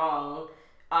something wrong,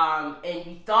 and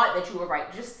you thought that you were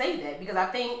right, just say that. Because I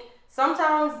think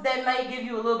sometimes that might give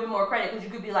you a little bit more credit, because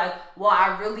you could be like, well,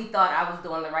 I really thought I was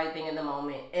doing the right thing in the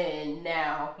moment, and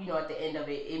now, at the end of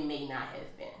it, it may not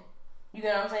have been. You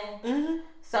get what I'm saying? Mm-hmm.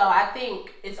 So I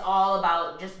think it's all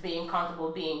about just being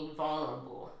comfortable being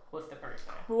vulnerable with the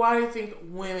person. Why do you think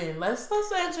women? Let's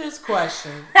answer this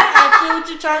question. I feel what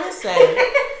you're trying to say.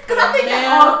 Because I think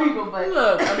that's all people, but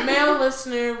look, a male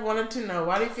listener wanted to know,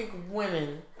 why do you think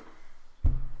women?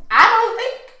 I don't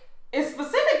think it's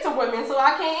specific to women, so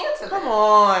I can't answer that. Come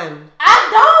on.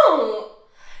 I don't.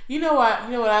 You know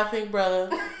what I think, brother?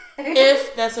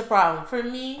 If that's a problem. For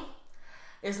me,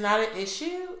 it's not an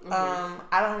issue. Mm-hmm.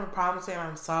 I don't have a problem saying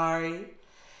I'm sorry.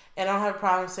 And I don't have a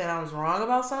problem saying I was wrong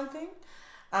about something.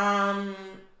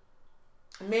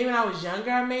 Maybe when I was younger,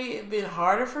 it may have been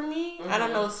harder for me. Mm-hmm. I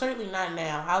don't know. Certainly not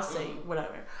now. I'll say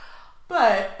whatever.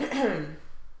 But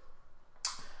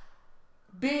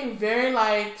being very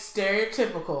like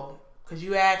stereotypical, because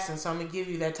you asked, and so I'm gonna give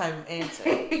you that type of answer.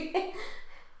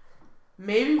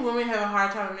 Maybe women have a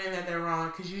hard time admitting that they're wrong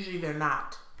because usually they're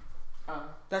not.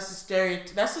 That's a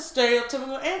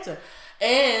stereotypical answer.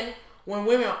 And when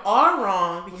women are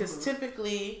wrong, because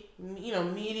typically,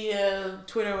 media,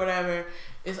 Twitter, whatever,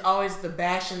 is always the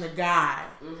bashing the guy.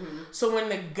 Mm-hmm. So when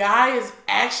the guy is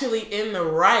actually in the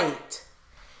right,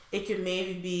 it can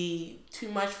maybe be too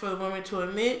much for the women to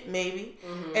admit, maybe.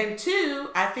 Mm-hmm. And two,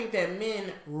 I think that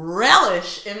men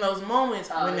relish in those moments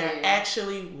when they're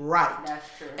actually right.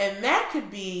 That's true. And that could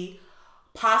be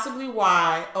possibly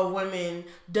why a woman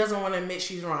doesn't want to admit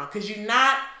she's wrong. Because you're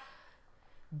not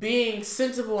being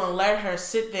sensible and let her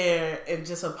sit there and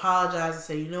just apologize and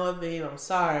say, you know what, babe, I'm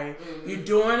sorry. Mm-hmm. You're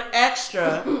doing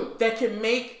extra that can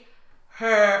make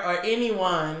her or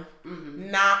anyone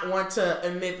not want to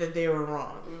admit that they were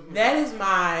wrong. Mm-hmm. That is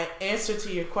my answer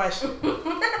to your question.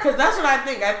 Because that's what I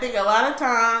think. I think a lot of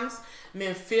times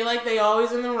men feel like they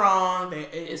always in the wrong.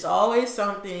 It's always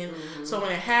something. Mm-hmm. So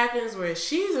when it happens where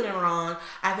she's in the wrong,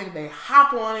 I think they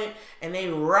hop on it and they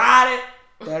ride it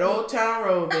That Old Town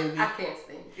Road, baby. I can't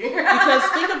stand you. Because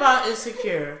think about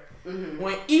Insecure.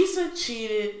 When Issa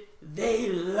cheated, they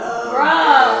love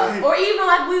Bruh. Or even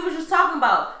like we were just talking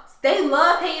about, they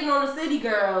love hating on the city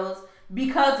girls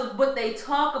because of what they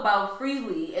talk about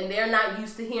freely, and they're not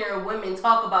used to hearing women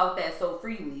talk about that so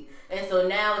freely. And so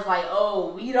now it's like,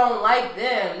 oh, we don't like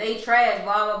them. They trash,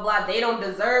 blah, blah, blah. They don't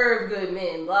deserve good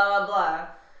men, blah, blah,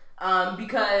 blah.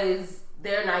 Because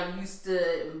they're not used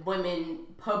to women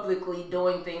publicly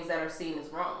doing things that are seen as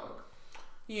wrong.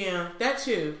 Yeah, that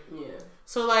too. Yeah.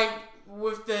 So, like,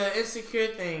 with the Insecure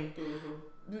thing,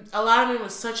 a lot of it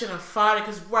was such an affair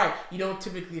because, right, you don't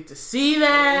typically get to see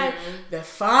that. That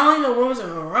finally the woman's in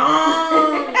the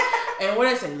wrong. And what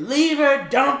I say, leave her,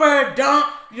 dump her, dump.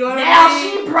 You know what I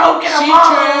mean? Now she broke it. She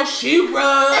trash, she broke.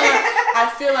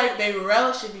 I feel like they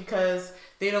relish it because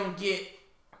they don't get,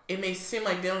 it may seem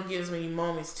like they don't get as many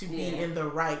moments to be in the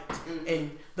right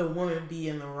and the woman be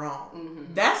in the wrong.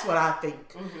 That's what I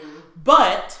think.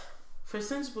 But for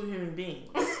sensible human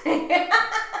beings,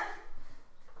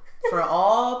 for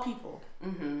all people,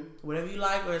 whatever you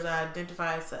like or as I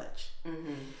identify as such,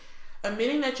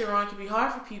 admitting that you're wrong can be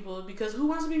hard for people because who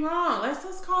wants to be wrong?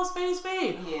 Let's call a spade a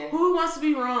spade. Yeah. Who wants to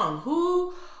be wrong?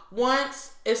 Who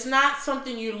wants? It's not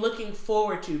something you're looking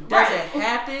forward to. Does it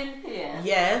happen?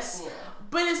 Yes. Yeah.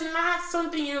 But it's not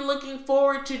something you're looking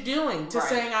forward to doing. To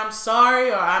saying I'm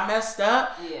sorry or I messed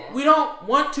up. Yeah. We don't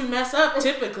want to mess up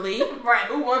typically. Right.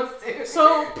 Who wants to?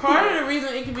 So part of the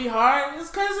reason it can be hard is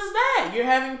because it's that. You're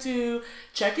having to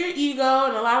check your ego,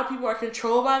 and a lot of people are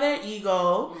controlled by their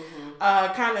ego.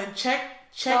 Kind of check.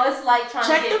 So it's like trying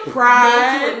check to get the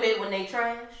pride. men to admit when they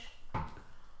trash.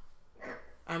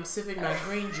 I'm sipping my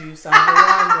green juice out of the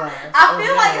wine glass. I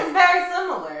feel like it's very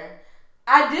similar.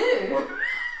 I do.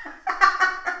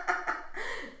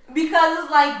 Because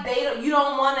it's like you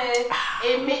don't want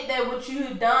to admit that what you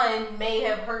have may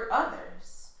have hurt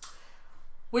others.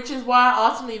 Which is why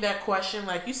ultimately that question,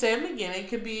 like you said in the beginning,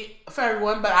 could be for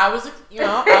everyone. But I was you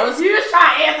was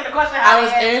trying to answer the question. I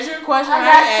was answering the question. I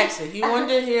asked it. He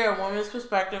wanted to hear a woman's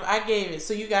perspective. I gave it.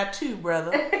 So you got two,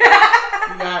 brother.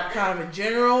 You got kind of a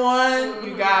general one.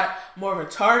 You got more of a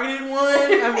targeted one.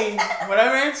 I mean,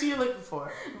 whatever answer you're looking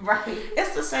for. Right.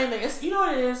 It's the same thing. It's, you know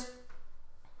what it is?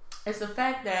 It's the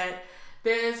fact that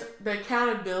there's the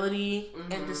accountability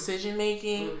and decision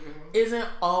making isn't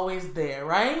always there,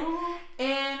 right?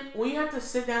 And when you have to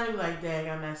sit down and be like, dang,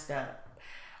 I messed up.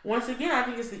 Once again, I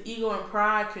think it's the ego and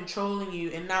pride controlling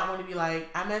you and not want to be like,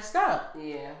 I messed up.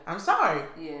 Yeah. I'm sorry.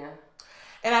 Yeah.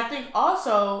 And I think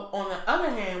also, on the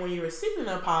other hand, when you're receiving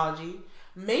an apology,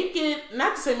 make it,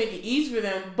 not to say make it easy for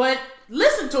them, but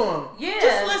listen to them. Yeah.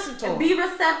 Just listen to them. Be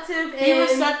receptive. Be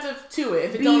receptive to it.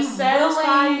 If it don't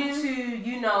satisfy you. To,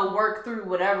 work through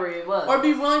whatever it was. Or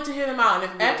be willing to hear them out.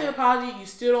 And if after the apology, you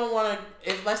still don't want to,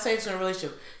 if let's say it's in a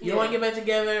relationship, you don't want to get back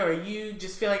together or you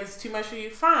just feel like it's too much for you,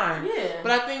 fine. Yeah.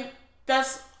 But I think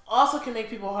that's also can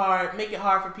make it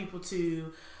hard for people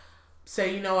to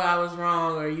say, you know what, I was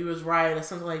wrong or you was right or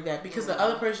something like that. Because the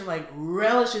other person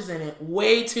relishes in it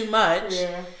way too much.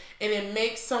 Yeah. And it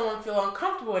makes someone feel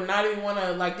uncomfortable and not even want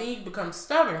to, then you become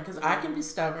stubborn. Because I can be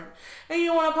stubborn. And you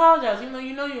don't want to apologize. Even though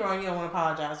you know you're wrong, you don't want to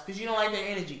apologize. Because you don't like their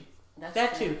energy.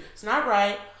 That's true. It's not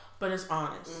right, but it's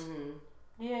honest.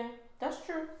 Yeah, that's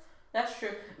true. That's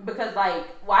true. Because,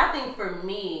 I think for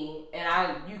me,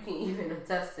 and you can even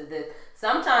attest to this,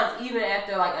 sometimes even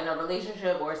after, in a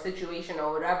relationship or a situation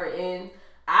or whatever ends,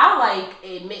 I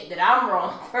admit that I'm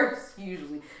wrong first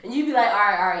usually, and you be like, all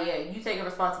right, yeah, you take a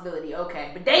responsibility,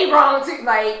 okay, but they wrong too.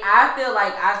 I feel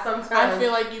like I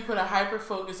feel like you put a hyper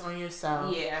focus on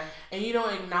yourself, and you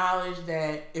don't acknowledge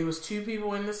that it was two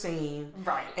people in the scene,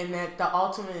 right, and that the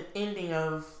ultimate ending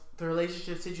of the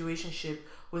relationship situationship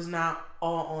was not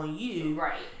all on you,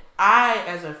 right. I,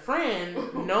 as a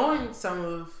friend, knowing some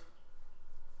of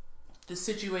the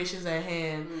situations at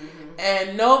hand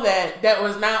and know that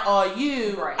was not all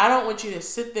you, right. I don't want you to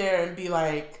sit there and be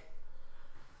like,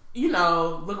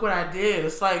 look what I did.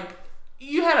 It's like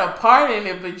you had a part in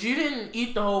it, but you didn't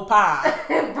eat the whole pie.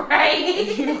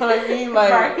 Right. You know what I mean?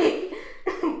 Right.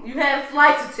 You had a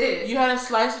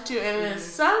slice or two. And in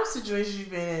some situations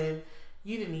you've been in,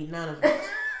 you didn't eat none of it.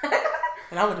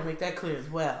 And I want to make that clear as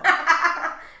well.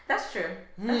 That's true.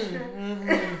 That's true.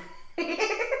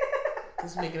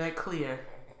 Just making that clear.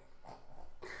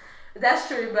 That's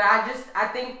true, but I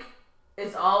think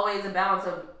it's always a balance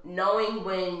of knowing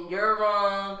when you're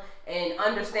wrong and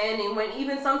understanding when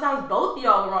even sometimes both of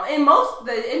y'all are wrong. In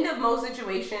the end of most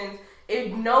situations,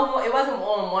 it wasn't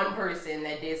on one person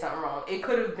that did something wrong. It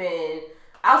could have been,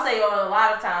 I'll say a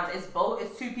lot of times it's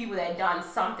two people that done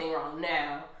something wrong.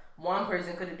 Now, one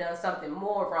person could have done something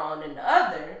more wrong than the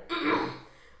other.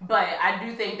 But I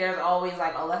do think there's always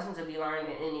like a lesson to be learned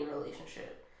in any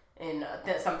relationship, and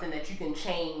that's something that you can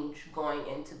change going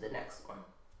into the next one.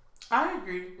 I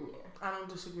agree. Yeah. I don't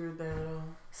disagree with that at all.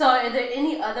 So, are there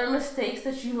any other mistakes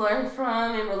that you learned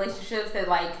from in relationships that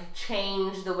like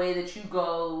change the way that you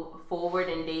go forward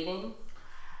in dating?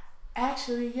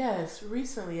 Actually, yes.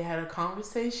 Recently, I had a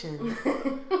conversation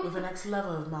with an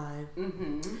ex-lover of mine.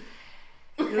 Mm-hmm.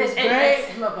 It was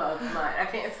very lover of mine. I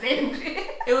can't stand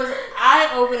it. It was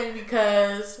eye-opening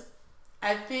because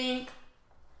I think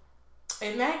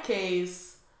in that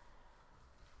case,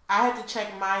 I had to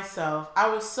check myself. I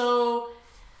was so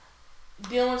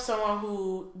dealing with someone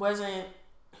who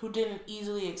didn't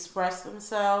easily express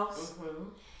themselves, Mm-hmm.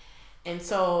 and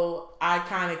so I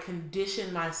kind of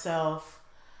conditioned myself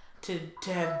to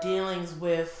have dealings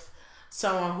with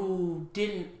someone who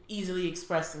didn't easily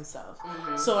express themselves.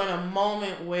 Mm-hmm. So in a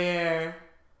moment where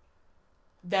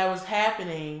that was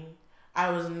happening, I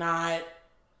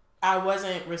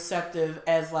wasn't receptive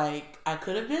as like I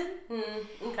could have been.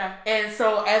 Okay. And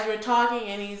so as we're talking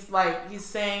and he's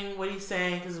saying what he's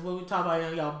saying, because what we talk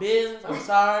about, y'all business, I'm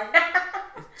sorry.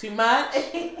 It's too much.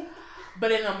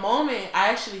 But in a moment, I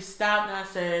actually stopped and I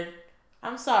said,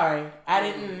 I'm sorry. I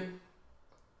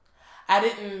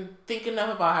didn't think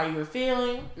enough about how you were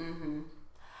feeling. Mm-hmm.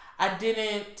 I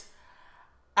didn't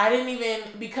even,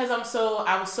 because I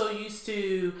was so used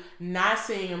to not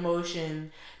seeing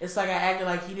emotion, it's like I acted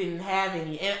like he didn't have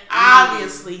any. And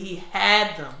obviously he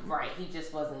had them. Right, he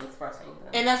just wasn't expressing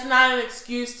them. And that's not an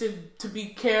excuse to be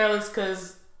careless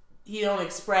because he don't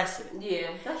express it.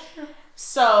 Yeah, that's true.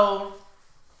 So,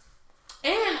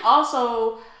 and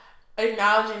also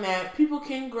acknowledging that people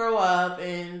can grow up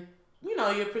and, you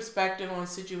know, your perspective on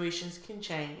situations can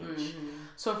change. Mm-hmm.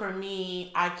 So for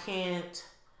me, I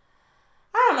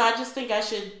don't know, I just think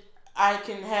I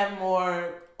can have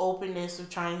more openness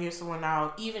of trying to hear someone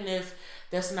out, even if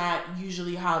that's not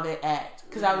usually how they act.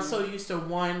 Because I was so used to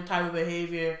one type of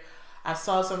behavior. I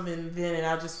saw something then and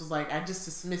I just was like, I just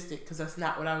dismissed it because that's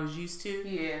not what I was used to.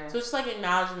 Yeah. So it's like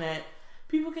acknowledging that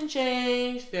people can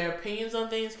change, their opinions on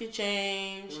things can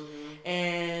change,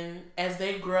 and as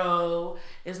they grow,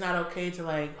 it's not okay to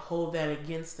like hold that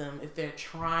against them if they're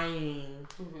trying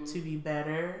to be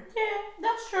better. Yeah,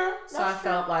 that's true. So I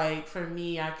felt like for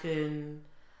me, I could,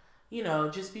 you know,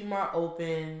 just be more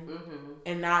open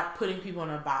and not putting people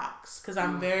in a box. Because I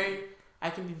can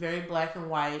be very black and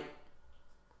white.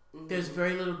 There's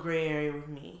very little gray area with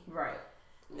me. Right.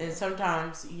 And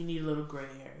sometimes you need a little gray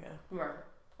area. Right.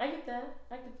 I get that.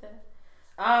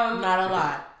 Not a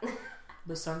lot.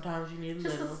 But sometimes you need a just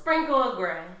little. Just a sprinkle of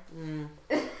gray.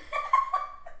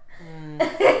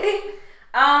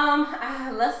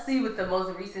 Let's see what the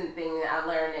most recent thing that I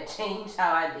learned that changed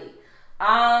how I date.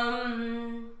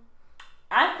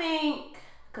 I think,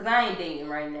 because I ain't dating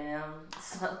right now.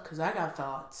 Because I got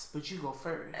thoughts, but you go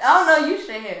first. Oh, no, you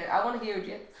share. I want to hear what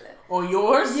you have to say. Or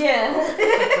yours?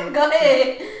 Yeah. Go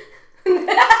ahead.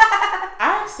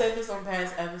 I've said this on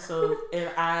past episodes,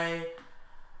 and I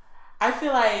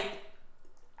feel like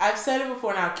I've said it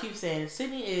before, and I'll keep saying it.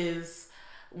 Sydney is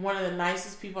one of the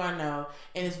nicest people I know,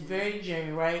 and it's very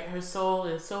genuine, right? Her soul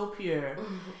is so pure,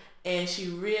 and she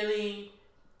really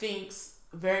thinks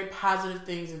very positive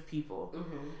things of people.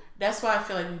 That's why I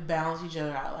feel like we balance each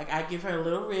other out. Like, I give her a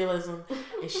little realism,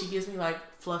 and she gives me, like,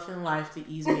 fluff in life to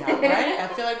ease me out, right? I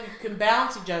feel like we can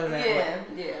balance each other that way.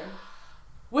 Yeah.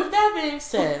 With that being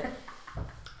said,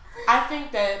 I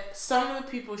think that some of the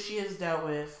people she has dealt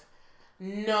with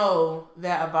know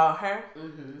that about her.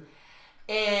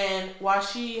 And while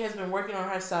she has been working on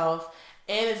herself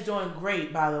and is doing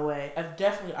great, by the way, of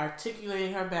definitely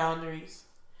articulating her boundaries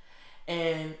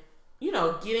and, you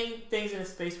know, getting things in a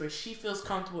space where she feels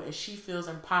comfortable and she feels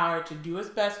empowered to do what's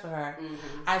best for her,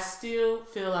 I still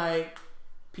feel like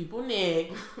people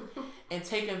nig and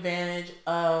take advantage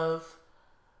of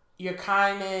your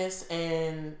kindness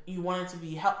and you wanting to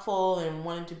be helpful and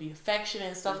wanting to be affectionate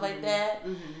and stuff like that.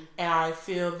 And I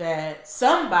feel that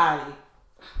somebody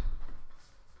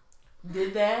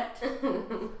did that,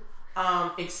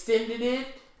 extended it,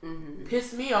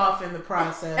 pissed me off in the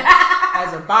process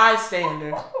as a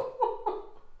bystander,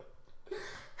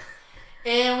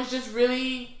 and was just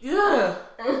really,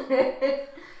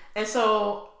 And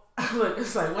so, look,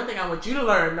 it's like one thing I want you to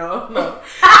learn, no.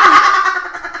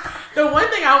 The one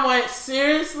thing I want,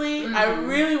 seriously, I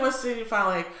really want Sydney to find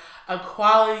like a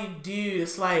quality dude.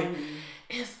 It's like,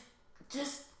 it's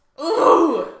just,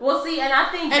 ooh. Well, see, and I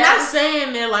think, and I'm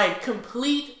saying they're like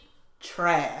complete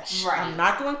trash. Right. I'm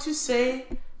not going to say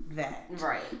that.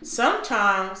 Right.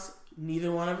 Sometimes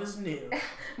neither one of us knew.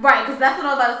 Right, because that's what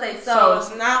I was about to say. So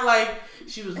it's not like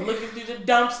she was looking through the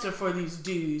dumpster for these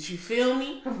dudes. You feel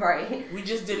me? Right. We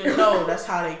just didn't know that's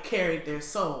how they carried their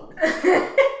soul.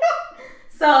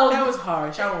 So that was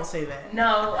harsh. I won't say that.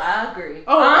 No, I agree.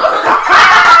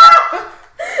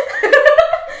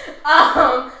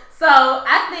 So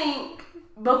I think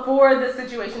before the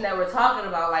situation that we're talking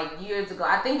about, like years ago,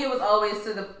 I think it was always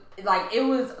it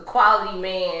was a quality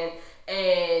man,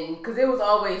 and because it was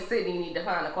always Sydney need to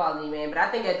find a quality man. But I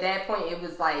think at that point it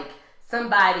was like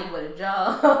somebody with a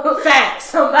job. Facts.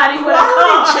 Somebody with a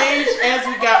car. Changed as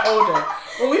we got older.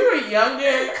 When we were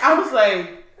younger, I was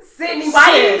like, Sydney,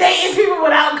 why are you dating people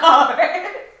without cars?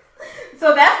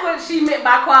 So that's what she meant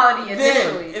by quality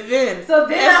initially. Then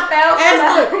I found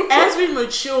somebody. As we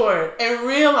matured and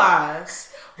realized,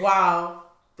 wow,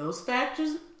 those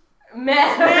factors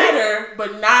matter,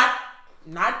 but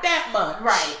not that much.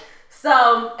 Right.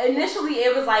 So initially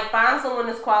it was like find someone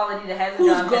that's quality that has a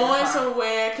job. Who's going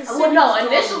somewhere? Well, no.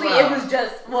 Initially it was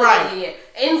just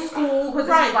in school because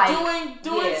it was like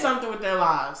doing something with their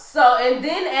lives. So and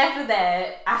then after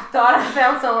that, I thought I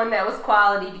found someone that was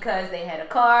quality because they had a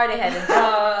car, they had a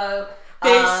job.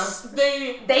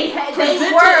 They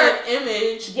were an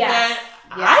image that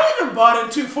I even bought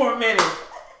into for a minute.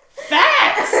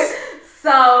 Facts.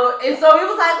 So it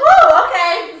was like, whoa,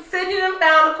 okay, Sydney done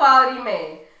found a quality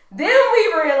man. Then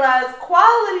we realized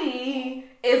quality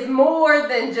is more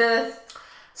than just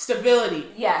stability.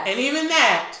 Yeah. And even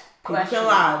that, people can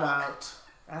lie about.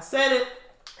 I said it.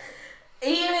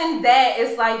 Even that,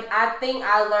 it's like, I think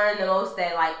I learned the most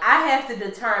that, like, I have to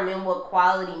determine what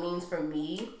quality means for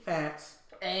me. Facts.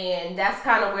 And that's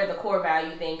kind of where the core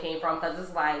value thing came from. Because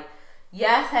it's like,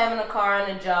 yes, having a car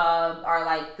and a job are,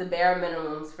 like, the bare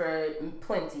minimums for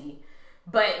plenty.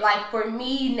 But, like, for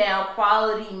me now,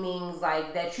 quality means,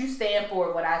 like, that you stand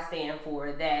for what I stand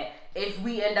for. That if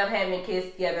we end up having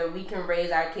kids together, we can raise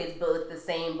our kids with the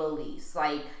same beliefs.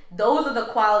 Like, those are the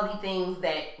quality things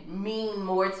that mean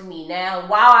more to me now,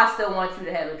 while I still want you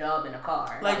to have a job and a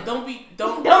car. Like, don't get me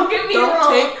wrong.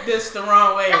 Don't take this the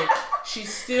wrong way. She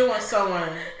still wants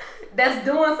someone that's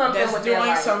doing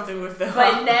something with their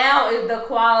life. But now the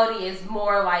quality is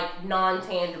more like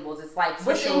non-tangibles. It's like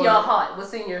what's in your heart,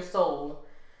 what's in your soul.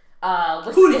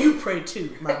 Who do you pray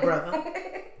to, my brother?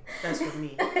 That's for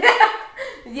me.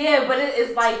 Yeah, but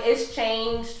it's like it's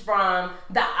changed from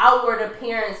the outward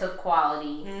appearance of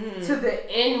quality to the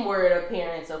inward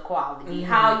appearance of quality.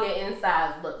 Mm-hmm. How your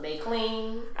insides look. They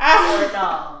clean or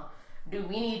no? Do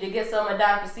we need to get some of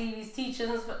Dr. Seavy's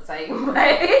teachings? It's like,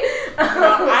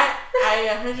 I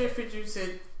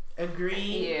 150%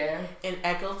 agree. Yeah. And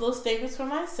echo those statements for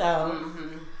myself.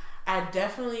 Mm-hmm. I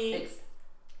definitely.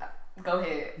 Go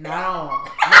ahead. No.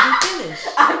 Let me finish.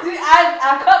 I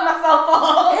cut myself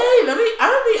off. Hey, I'm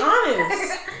gonna be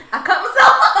honest. I cut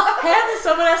myself off. Having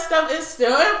some of that stuff is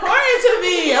still important to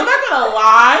me. I'm not gonna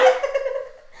lie.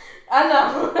 I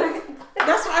know.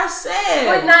 That's what I said.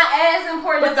 But not as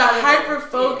important. But the hyper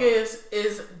focus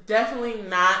is definitely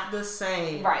not the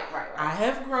same. Right. I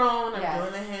have grown.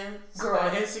 I'm doing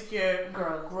the insecure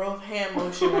growth hand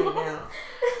motion right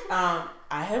now.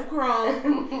 I have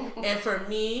grown, and for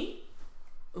me,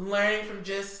 learning from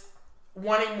just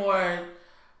wanting more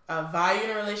value in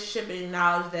a relationship and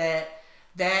acknowledge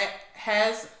that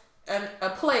has a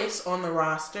place on the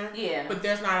roster. Yeah. But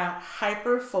there's not a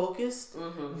hyper focused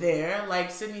there.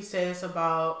 Like Sydney says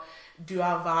about, do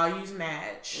our values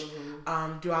match?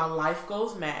 Mm-hmm. Do our life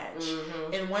goals match?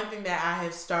 Mm-hmm. And one thing that I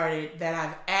have started, that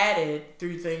I've added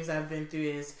through things I've been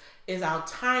through is our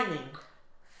timing.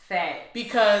 Fact.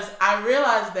 Because I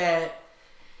realized that,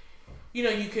 you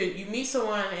meet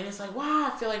someone and it's like, wow,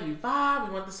 I feel like we vibe,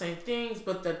 we want the same things,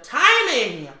 but the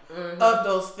timing of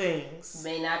those things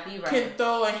may not be right. Can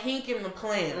throw a hink in the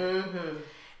plan. Mm-hmm.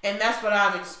 And that's what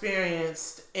I've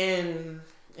experienced in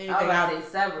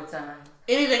several times.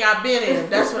 Anything I've been in,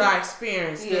 that's what I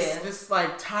experienced. Yeah. This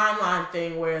like timeline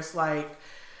thing where it's like,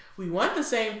 we want the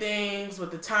same things,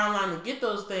 but the timeline to get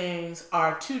those things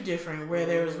are too different, where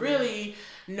there was really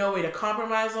no way to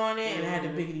compromise on it, and it had to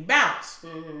biggity bounce.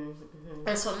 Mm-hmm.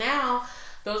 And so now,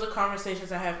 those are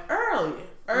conversations I have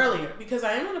earlier, because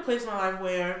I am in a place in my life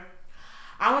where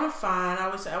I want to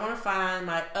find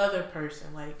my other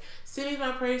person. Like, Sydney's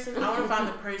my person. I want to find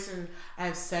the person I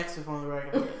have sex with on the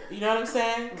regular. You know what I'm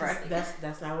saying? Right.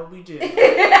 That's not what we do. You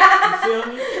feel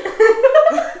me?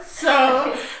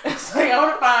 So it's like I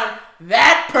want to find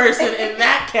that person in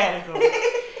that category,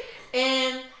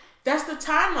 and that's the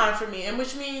timeline for me. And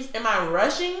which means, am I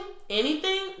rushing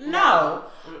anything? No.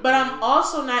 But I'm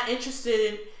also not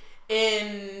interested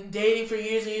in dating for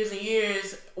years and years and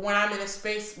years, when I'm in a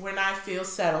space when I feel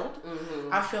settled,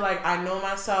 I feel like I know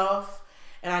myself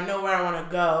and I know where I want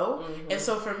to go. And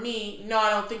so for me, no, I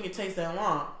don't think it takes that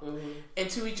long. And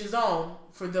to each his own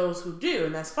for those who do,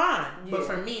 and that's fine. Yeah. But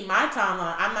for me, my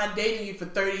timeline, I'm not dating you for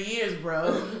 30 years,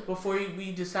 bro, before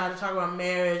we decide to talk about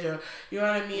marriage or, you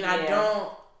know what I mean?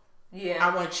 Yeah.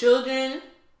 I want children.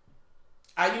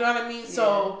 You know what I mean? Yeah.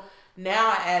 So now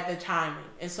I add the timing.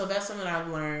 And so that's something I've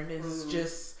learned is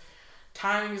just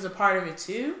timing is a part of it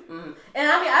too. And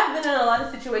I mean, I've been in a lot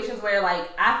of situations where like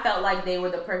I felt like they were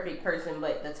the perfect person,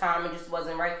 but the timing just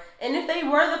wasn't right. And if they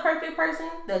were the perfect person,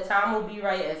 the time will be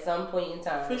right at some point in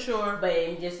time. For sure. But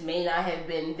it just may not have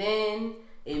been then.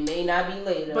 It may not be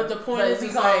later. But the point is, we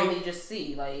can only just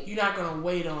see, like, you're not gonna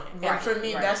wait on it. Right, and for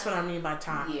me, that's what I mean by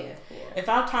timing. Yeah. If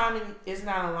our timing is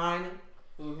not aligning,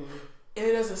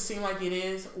 it doesn't seem like it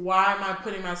is. Why am I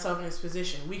putting myself in this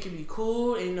position? We can be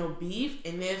cool, ain't no beef,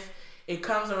 and if it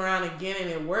comes around again and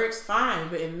it works, fine.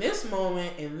 But in this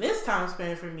moment, in this time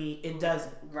span for me, it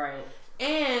doesn't. Right.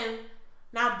 And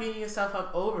not beating yourself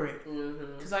up over it.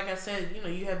 Because like I said, you know,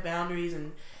 you have boundaries,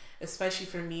 and especially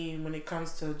for me when it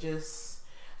comes to just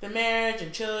the marriage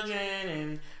and children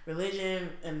and religion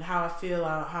and how I feel,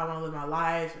 how I want to live my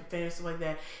life and family, stuff like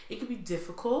that, it could be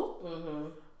difficult.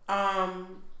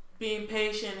 Being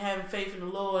patient, having faith in the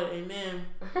Lord, amen.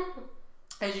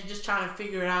 As you're just trying to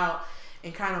figure it out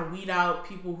and kind of weed out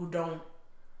people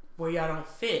where y'all don't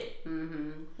fit.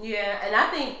 Yeah, and I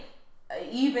think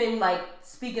even like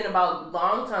speaking about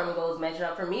long-term goals matching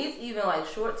up, for me it's even like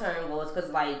short-term goals, because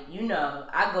like, you know,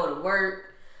 I go to work,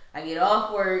 I get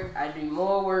off work, I do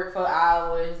more work for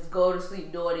hours, go to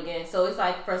sleep, do it again. So it's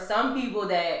like for some people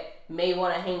that may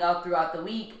want to hang out throughout the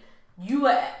week,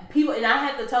 people, and I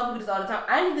have to tell people this all the time,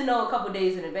 I need to know a couple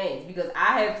days in advance because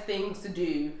I have things to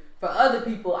do for other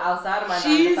people outside of my 9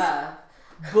 to 5.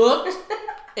 Booked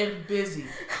and busy.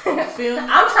 Feel me?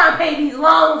 I'm trying to pay these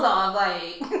loans off,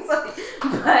 like,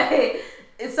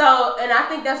 and I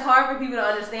think that's hard for people to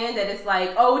understand, that it's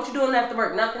like, oh, what you doing after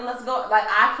work? Nothing, let's go. Like,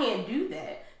 I can't do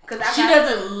that. She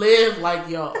doesn't live like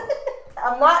y'all.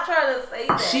 I'm not trying to say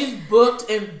that. She's booked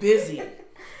and busy.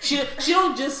 She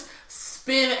don't just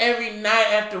spend every night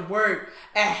after work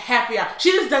at happy hour.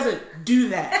 She just doesn't do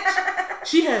that.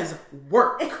 She has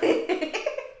work.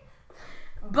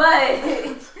 But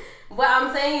what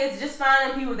I'm saying is just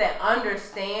finding people that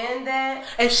understand that.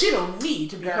 And she don't need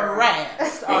to be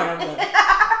harassed. All right,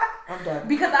 I'm done.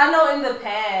 Because I know in the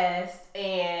past,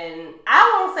 and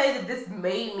I won't say that this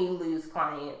made me lose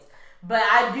clients, but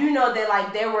I do know that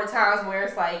like there were times where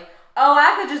it's like, oh,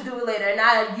 I could just do it later. And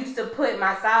I used to put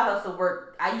my side hustle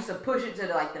work, I used to push it to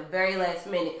the very last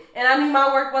minute. And I knew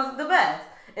my work wasn't the best.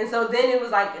 And so then it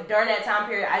was like during that time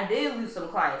period, I did lose some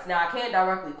clients. Now I can't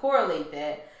directly correlate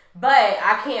that, but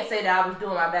I can't say that I was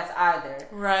doing my best either.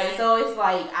 Right. And so it's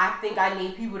like, I think I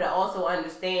need people to also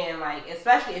understand, like,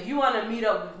 especially if you want to meet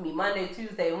up with me Monday,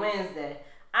 Tuesday, Wednesday,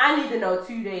 I need to know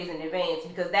 2 days in advance,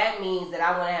 because that means that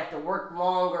I want to have to work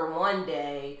longer one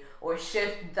day or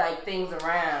shift like things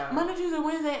around. Monday, Tuesday,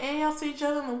 Wednesday, and y'all see each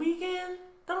other on the weekend?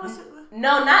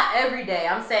 No, not every day.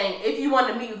 I'm saying if you want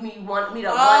to meet with me, you want to meet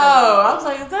up. Oh, I was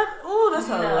like, that's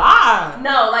a lot.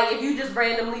 No, like if you just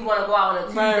randomly want to go out on a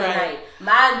Tuesday night,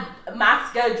 my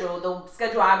schedule, the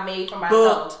schedule I made for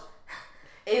myself,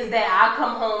 is that I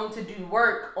come home to do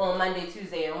work on Monday,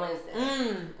 Tuesday, and Wednesday.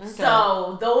 Okay.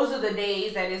 So those are the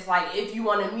days that it's like, if you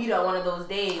want to meet up one of those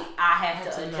days, I have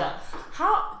to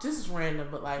adjust. This is random,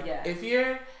 but like, if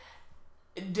you're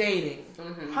dating,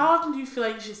 how often do you feel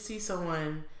like you should see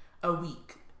someone a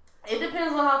week? It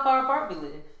depends on how far apart we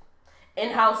live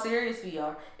and how serious we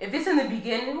are. If it's in the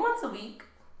beginning, once a week,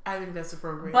 I think that's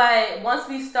appropriate. But once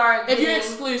we start if you're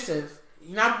exclusive,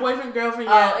 you're not boyfriend, girlfriend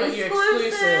yet, but you're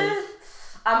exclusive,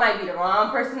 I might be the wrong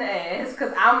person to ask,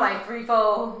 because I'm like 3,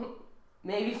 4,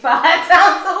 maybe 5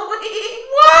 times a week.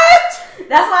 What?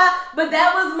 That's why, but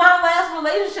that was my last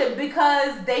relationship,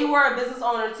 because they were a business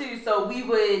owner too, so we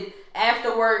would,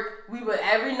 after work, we would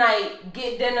every night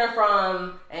get dinner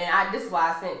from, and this is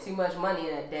why I spent too much money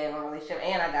in that damn relationship,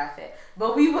 and I got fat.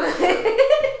 But we would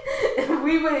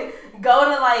go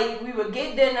to we would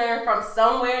get dinner from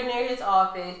somewhere near his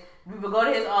office. We would go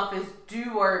to his office,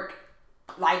 do work,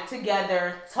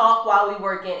 together, talk while we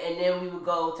working, and then we would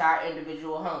go to our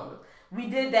individual homes. We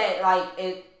did that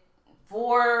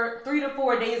 3 to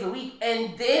 4 days a week,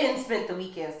 and then spent the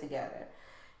weekends together.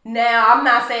 Now, I'm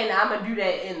not saying that I'm going to do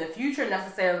that in the future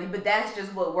necessarily, but that's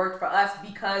just what worked for us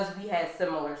because we had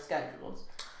similar schedules.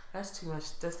 That's too much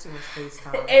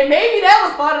FaceTime. And maybe that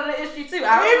was part of the issue too.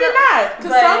 Maybe not.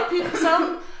 Because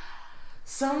some people,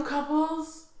 some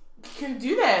couples can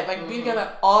do that. Like, be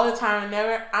together all the time and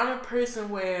never. I'm a person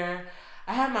where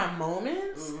I have my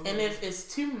moments, and if it's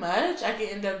too much, I can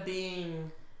end up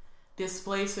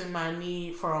displacing my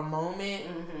need for a moment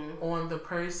on the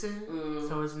person.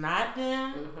 So it's not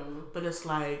them, but it's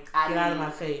like, get out of my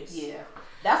face. Yeah.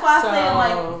 That's why I say,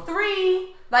 like,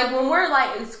 3, like, when we're,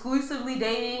 like, exclusively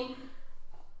dating,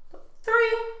 3,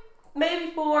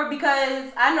 maybe 4,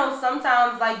 because I know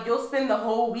sometimes, like, you'll spend the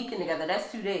whole weekend together.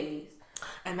 That's 2 days.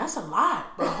 And that's a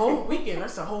lot. The whole weekend,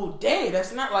 that's a whole day.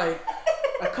 That's not like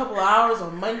a couple of hours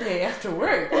on Monday after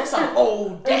work. That's a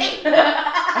whole day.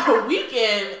 A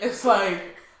weekend is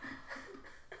like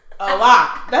a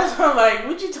lot. That's what I'm like,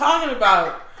 what you talking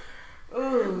about?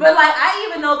 Ooh. But like, I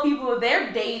even know people,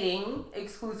 they're dating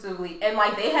exclusively and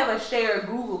like they have a shared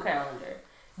Google Calendar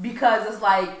because it's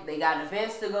like they got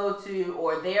events to go to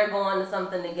or they're going to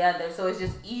something together. So it's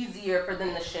just easier for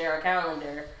them to share a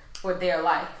calendar for their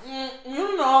life.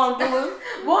 You know all I'm doing.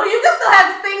 Well, you can still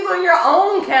have things on your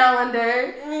own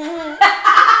calendar.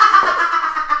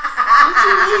 What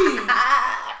you mean?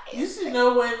 You should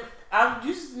know when.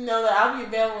 You should know that I'll be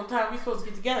available on time we're supposed to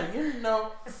get together. You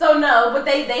know. So no, but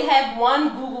they have one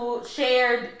Google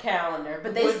shared calendar,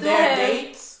 but they with still their have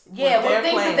dates. Yeah, with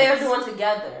things plans. that they're doing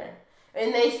together,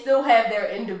 and they still have their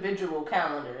individual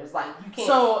calendars. Like you can't.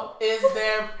 So is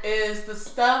the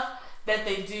stuff that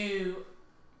they do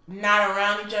not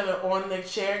around each other on the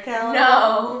shared calendar?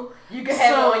 No, you can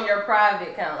have it on your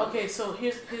private calendar. Okay, so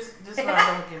here's this is what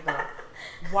I don't get though.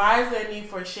 Why is there a need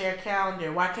for a shared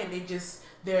calendar? Why can't they just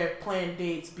their planned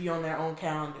dates be on their own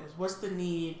calendars? What's the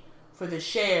need for the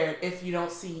shared if you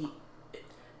don't see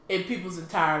in people's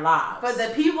entire lives? But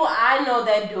the people I know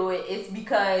that do it, it's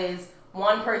because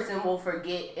one person will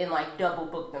forget and like double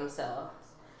book themselves.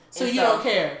 So you don't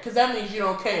care, because that means you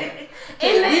don't care.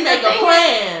 If we make a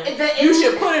plan, you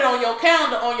should put it on your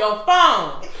calendar on your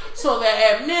phone, so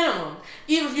that at minimum,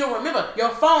 even if you don't remember, your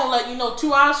phone let you know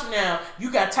 2 hours from now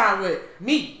you got time with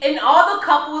me. And all the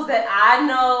couples that I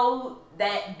know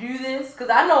that do this, because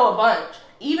I know a bunch.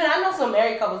 Even I know some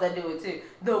married couples that do it too.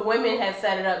 The women have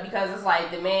set it up because it's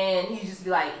like the man, he just be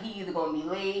like, he either gonna be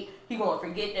late, he gonna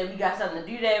forget that we got something to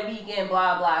do that weekend,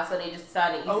 blah blah. So they just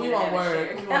decided. We won't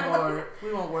work.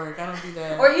 We won't work. I don't do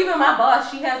that. Or even my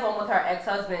boss, she has one with her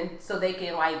ex-husband, so they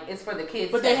can like it's for the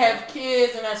kids. But they have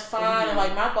kids, and that's fine. And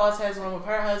like my boss has one with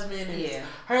her husband, and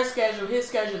her schedule, his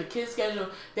schedule, the kids' schedule.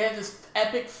 They have this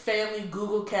epic family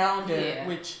Google Calendar,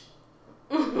 which.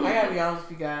 I gotta be honest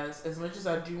with you guys. As much as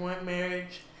I do want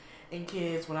marriage and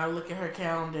kids, when I look at her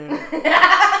calendar,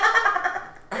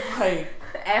 I'm like,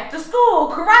 after school,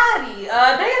 karate,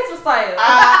 dance recital.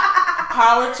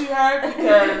 Power to her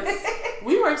because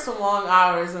we work some long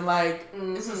hours and like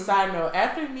it's a side note.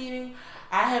 After the meeting,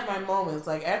 I have my moments.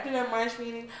 Like after that March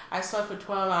meeting, I slept for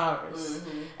 12 hours.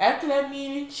 After that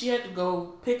meeting, she had to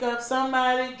go pick up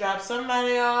somebody, drop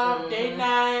somebody off, date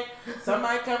night,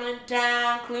 somebody come in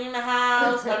town, clean the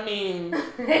house. I mean,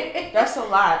 that's a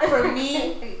lot. For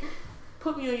me,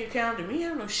 put me on your calendar. We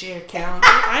have no shared calendar.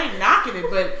 I ain't knocking it,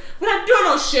 but we're not doing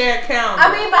no shared calendar.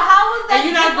 I mean, but how is that? And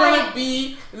you're not going to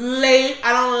be late.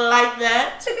 I don't like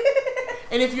that.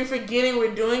 And if you're forgetting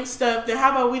we're doing stuff, then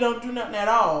how about we don't do nothing at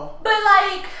all? But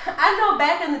like, I know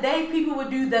back in the day, people would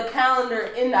do the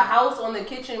calendar in the house on the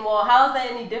kitchen wall. How is that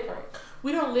any different?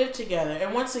 We don't live together.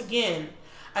 And once again,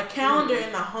 a calendar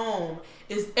in the home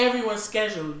is everyone's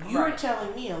schedule. You're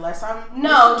telling me unless I'm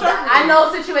I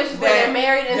know situations where they're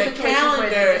married and the situations where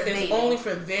they're just is dating. only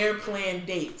for their planned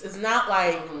dates. It's not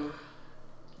like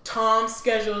Tom's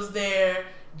schedule is there,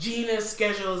 Gina's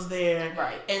schedule is there,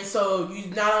 right? And so you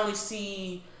not only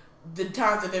see the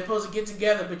times that they're supposed to get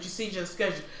together, but you see your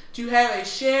schedule. To have a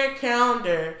shared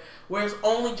calendar where it's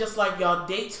only just like y'all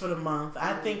dates for the month,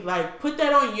 I think like put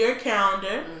that on your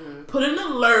calendar, put an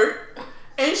alert,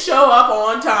 and show up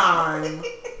on time.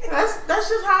 That's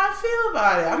just how I feel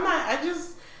about it.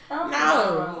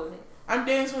 I'm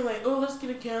dancing like, oh, let's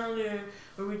get a calendar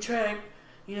where we track,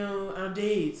 our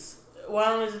dates.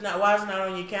 Why is it not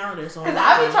on your calendar? Because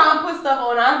I be trying to put stuff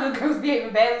on our Good Girls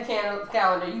Behaving Badly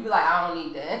calendar. You be like, I don't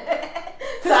need that.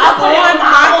 So I put it on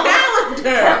my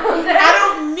calendar. I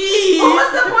don't need. Well,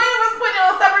 what's the point of us putting it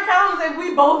on separate calendars if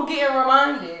we both getting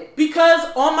reminded? Because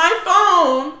on my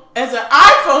phone, as an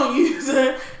iPhone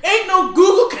user, ain't no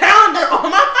Google Calendar on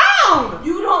my phone.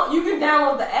 You can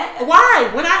download the app. Why?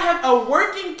 When I have a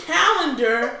working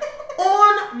calendar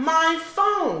on my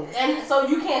phone. And so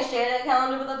you can't share that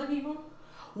calendar with other people?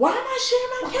 Why am I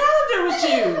sharing my calendar with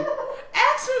you?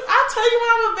 Ask me, I'll tell you when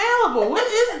I'm available. What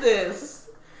is this?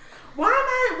 Why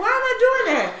am I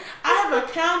doing that? I have a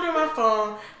calendar on my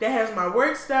phone that has my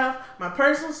work stuff, my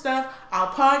personal stuff,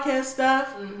 our podcast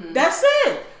stuff. Mm-hmm. That's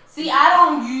it. See, I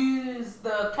don't use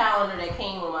the calendar that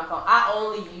came with my phone. I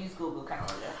only use Google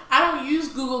Calendar. I don't use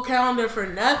Google Calendar for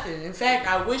nothing. In fact,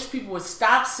 I wish people would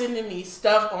stop sending me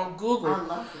stuff on Google. I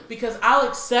love it. Because I'll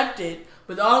accept it,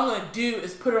 but all I'm going to do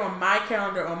is put it on my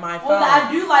calendar on my phone. Well,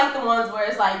 I do like the ones where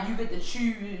it's like you get to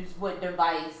choose what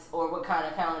device or what kind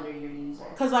of calendar you're using.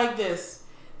 Because like this,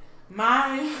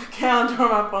 my calendar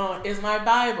on my phone is my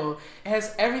Bible. It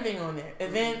has everything on there.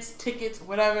 Events, tickets,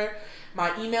 whatever.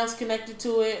 My email's connected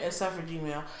to it, except for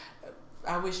Gmail.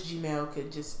 I wish Gmail could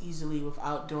just easily,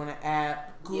 without doing an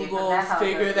app, Google,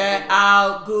 figure that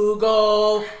out,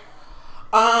 Google.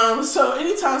 So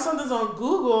anytime something's on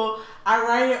Google, I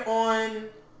write it on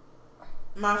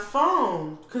my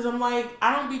phone. Because I'm like,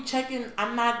 I don't be checking,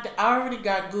 I already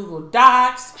got Google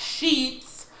Docs,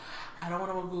 Sheets. I don't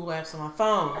want to Google Apps on my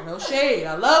phone. No shade.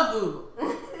 I love Google.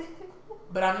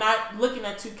 But I'm not looking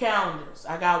at two calendars.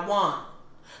 I got one.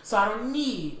 So I don't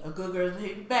need a Good Girls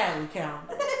Behaving Badly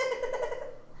calendar.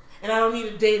 And I don't need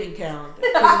a dating calendar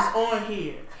because it's on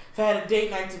here. If I had a date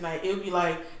night tonight, it would be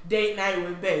like date night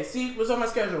with Bae. See, what's on my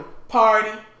schedule?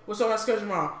 Party. What's on my schedule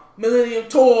tomorrow? Millennium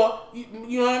Tour.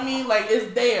 You know what I mean? Like,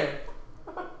 it's there.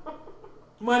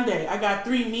 Monday, I got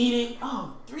 3 meetings.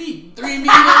 Oh, three meetings.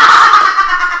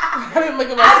 I didn't look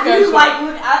at my schedule.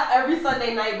 Every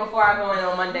Sunday night before I go in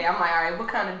on Monday, I'm like, all right, what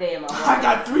kind of day am I on? I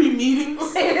got 3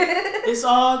 meetings. It's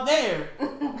all there.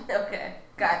 Okay,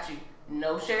 got you.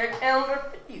 No shared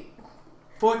calendar for you.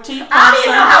 14th. I don't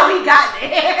even know how we got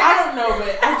there. I don't know,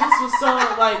 but I just was so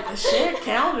like a shared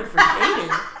calendar for dating.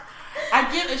 I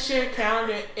get a shared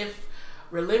calendar if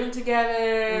we're living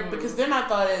together, because then my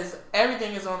thought is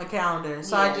everything is on the calendar.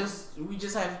 So we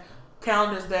just have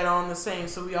calendars that are on the same,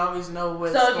 so we always know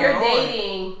what's going on. So if you're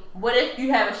dating, what if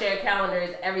you have a shared calendar?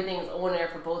 Is everything is on there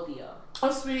for both of y'all?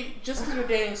 Oh, sweetie, just because you're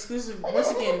dating exclusive, once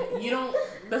again,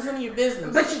 that's none of your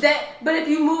business. But if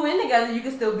you move in together, you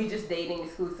can still be just dating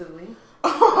exclusively.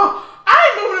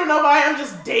 I ain't moving to nobody. I'm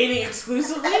just dating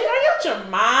exclusively. Are you out your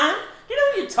mind? You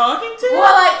know who you're talking to? Well,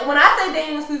 like, when I say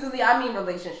dating exclusively, I mean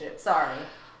relationship. Sorry.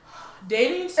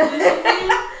 Dating exclusively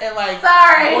and like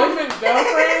boyfriend,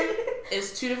 girlfriend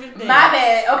is 2 different things. My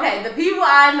bad. Okay, the people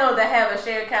I know that have a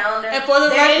shared calendar, and for the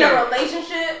they're in a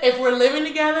relationship. If we're living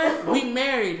together, we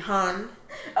married, hun.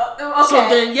 Okay. So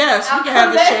then, yes, we can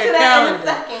have a shared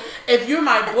calendar. If you're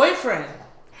my boyfriend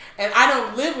and I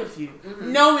don't live with you,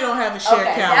 no, we don't have a shared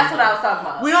calendar. That's what I was talking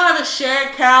about. We don't have a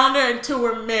shared calendar until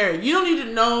we're married. You don't need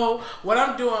to know what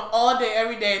I'm doing all day,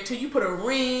 every day until you put a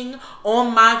ring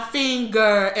on my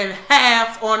finger and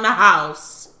half on the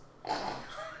house.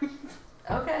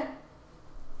 Okay.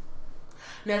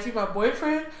 Now, if you're my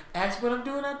boyfriend, ask what I'm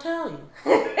doing, I'll tell you.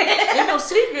 Ain't no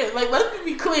secret. Like, let me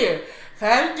be clear. If I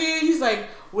had a dude, he's like,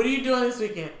 what are you doing this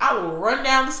weekend? I will run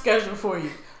down the schedule for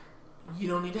you. You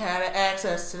don't need to have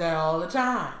access to that all the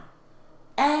time.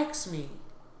 Ask me,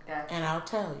 and I'll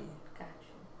tell you. Got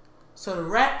you. So to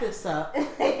wrap this up,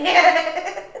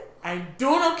 I ain't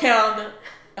doing no calendar.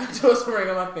 I'm doing some ring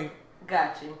on my finger.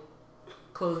 Got you.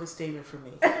 Closing statement for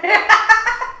me.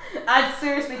 I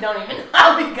seriously don't even know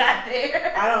how we got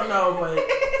there. I don't know, but I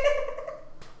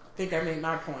think I made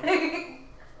my point.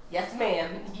 Yes,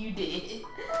 ma'am, you did.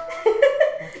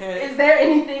 Okay. Is there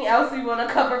anything else we want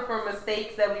to cover for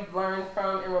mistakes that we've learned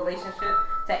from in relationship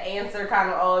to answer kind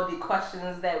of all the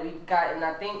questions that we've gotten?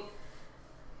 I think.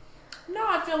 No,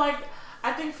 I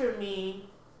think for me,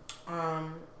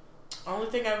 only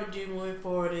thing I would do moving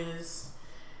forward is,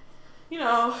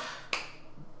 once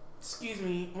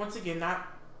again, not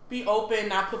be open,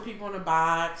 not put people in a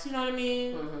box. You know what I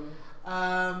mean?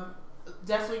 Mm-hmm.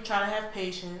 Definitely try to have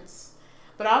patience.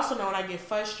 But I also know when I get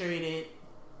frustrated,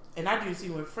 and I do this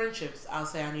even with friendships, I'll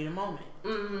say I need a moment.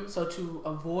 Mm-hmm. So to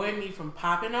avoid me from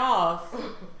popping off,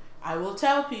 I will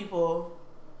tell people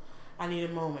I need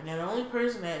a moment. Now, the only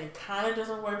person that it kind of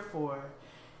doesn't work for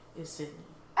is Sydney.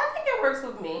 I think it works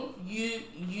with me.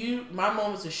 My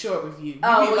moments are short with you.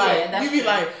 You be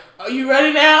like, are you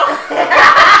ready now?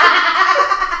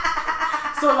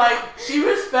 So, like, she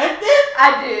respected.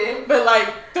 I did. But,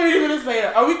 like, 30 minutes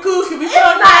later, are we cool? Can we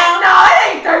talk now? No,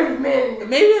 it ain't 30 minutes.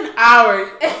 Maybe an hour.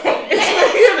 It's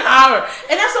maybe an hour.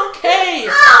 And that's okay.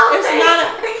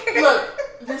 Look,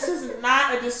 this is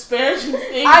not a disparaging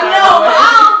thing. I know, but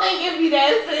I don't think it'd be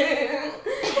that soon.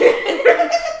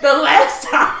 The last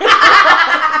time.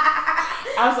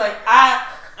 I was like,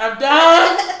 I'm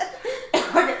done.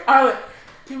 Like,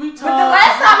 can we talk? But the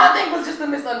last time I think was just a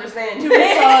misunderstanding. Can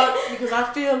we talk? Because I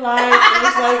feel like it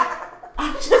was like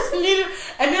I just needed,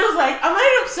 and it was like I'm not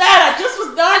even upset. I just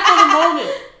was done for the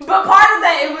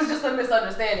that it was just a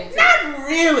misunderstanding too. Not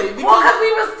really. Because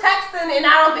we was texting and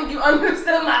I don't think you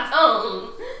understood my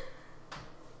tone.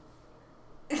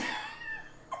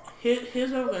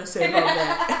 Here's what I'm going to say about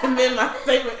that. And then my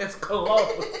statement is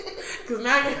closed. Because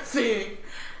now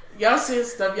y'all seeing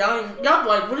stuff. Y'all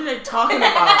like, what are they talking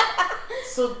about?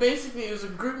 So basically, it was a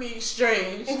GroupMe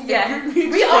exchange. Yeah.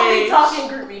 We only talk in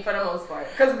GroupMe for the most part.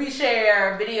 Because we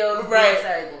share videos. Right.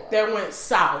 Everything. That went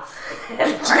south.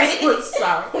 It just Right? went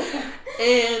south.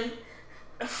 And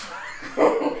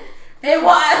it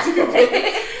was.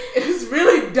 it's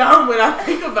really dumb when I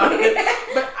think about it.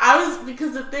 But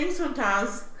because the thing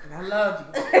sometimes, and I love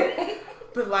you,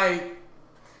 but like,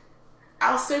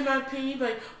 I'll say my opinion,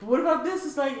 like, but what about this?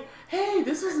 It's like, hey,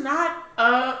 this was not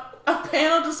a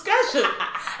panel discussion.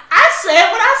 I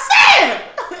said what I said.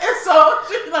 And so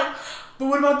she's like, but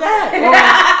what about that? Or,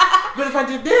 but if I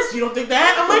did this, you don't think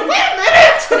that? I'm like, wait a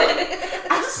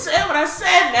minute. I said what I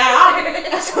said now.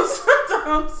 And so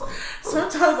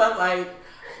sometimes I'm like,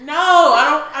 no,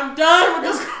 I'm done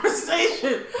with this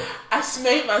conversation. I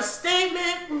made my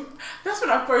statement. That's what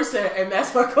I first said, and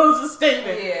that's my closing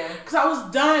statement. Yeah. Because I was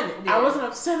done. Yeah. I wasn't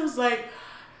upset. It was like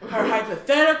her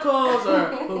hypotheticals,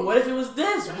 or but what if it was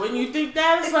this? Wouldn't you think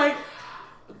that? It's like,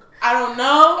 I don't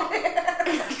know.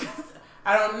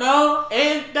 I don't know.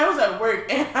 And that was at work,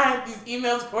 and I had these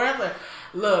emails for it. Like,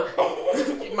 look,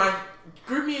 my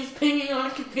GroupMe is pinging on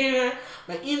the computer.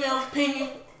 My email's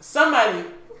pinging. Somebody.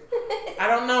 I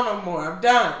don't know no more. I'm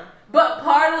done. But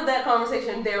part of that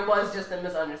conversation, there was just a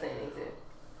misunderstanding too.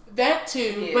 That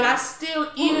too. Yeah. But I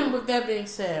still, even with that being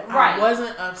said, right. I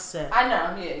wasn't upset. I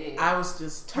know. Yeah. I was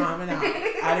just timing out.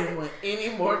 I didn't want any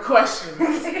more questions.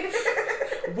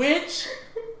 Which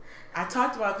I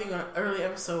talked about, I think, on an early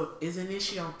episode, is an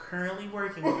issue I'm currently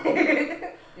working on.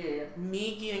 Yeah.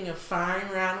 Me getting a fine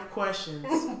round of questions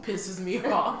pisses me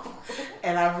off.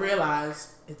 And I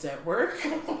realized it's at work,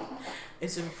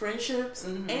 it's in friendships,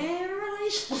 and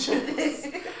relationships.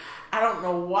 I don't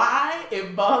know why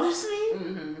it bothers me,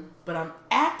 but I'm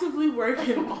actively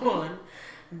working on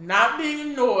not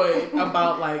being annoyed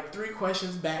about like 3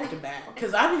 questions back to back.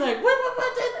 Because I'd be like, what?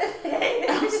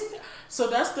 So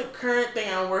that's the current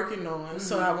thing I'm working on,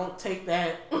 so I won't take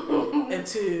that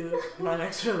into my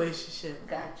next relationship.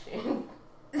 Gotcha.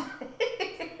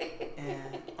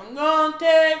 And I'm gonna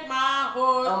take my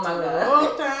horse to the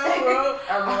old town road.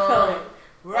 I'm gonna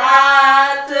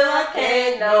ride till I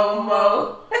can't no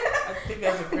more. I think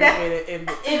that's a great way to end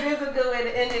it. It is a good way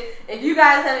to end it. If you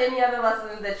guys have any other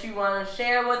lessons that you want to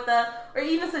share with us, or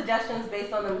even suggestions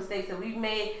based on the mistakes that we've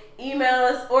made, email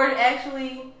us, or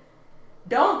actually,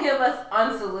 don't give us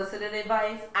unsolicited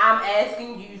advice. I'm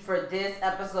asking you for this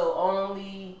episode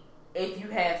only if you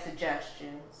have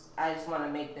suggestions. I just want to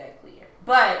make that clear.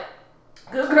 But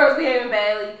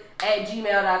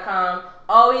goodgirlsbehavingbadly@gmail.com.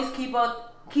 Always keep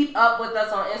up with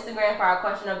us on Instagram for our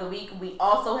question of the week. We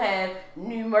also have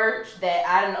new merch that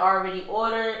I done already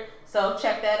ordered, so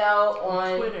check that out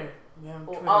on Twitter. Yeah,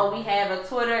 Twitter. Oh, we have a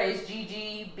Twitter. It's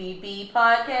GGBB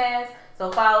Podcast.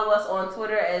 So follow us on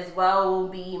Twitter as well. We'll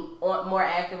be more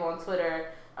active on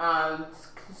Twitter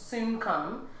soon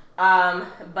come.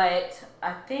 But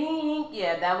I think,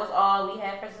 that was all we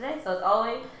had for today. So as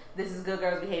always, this is Good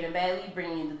Girls Behaving Badly,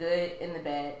 bringing you the good and the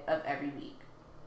bad of every week.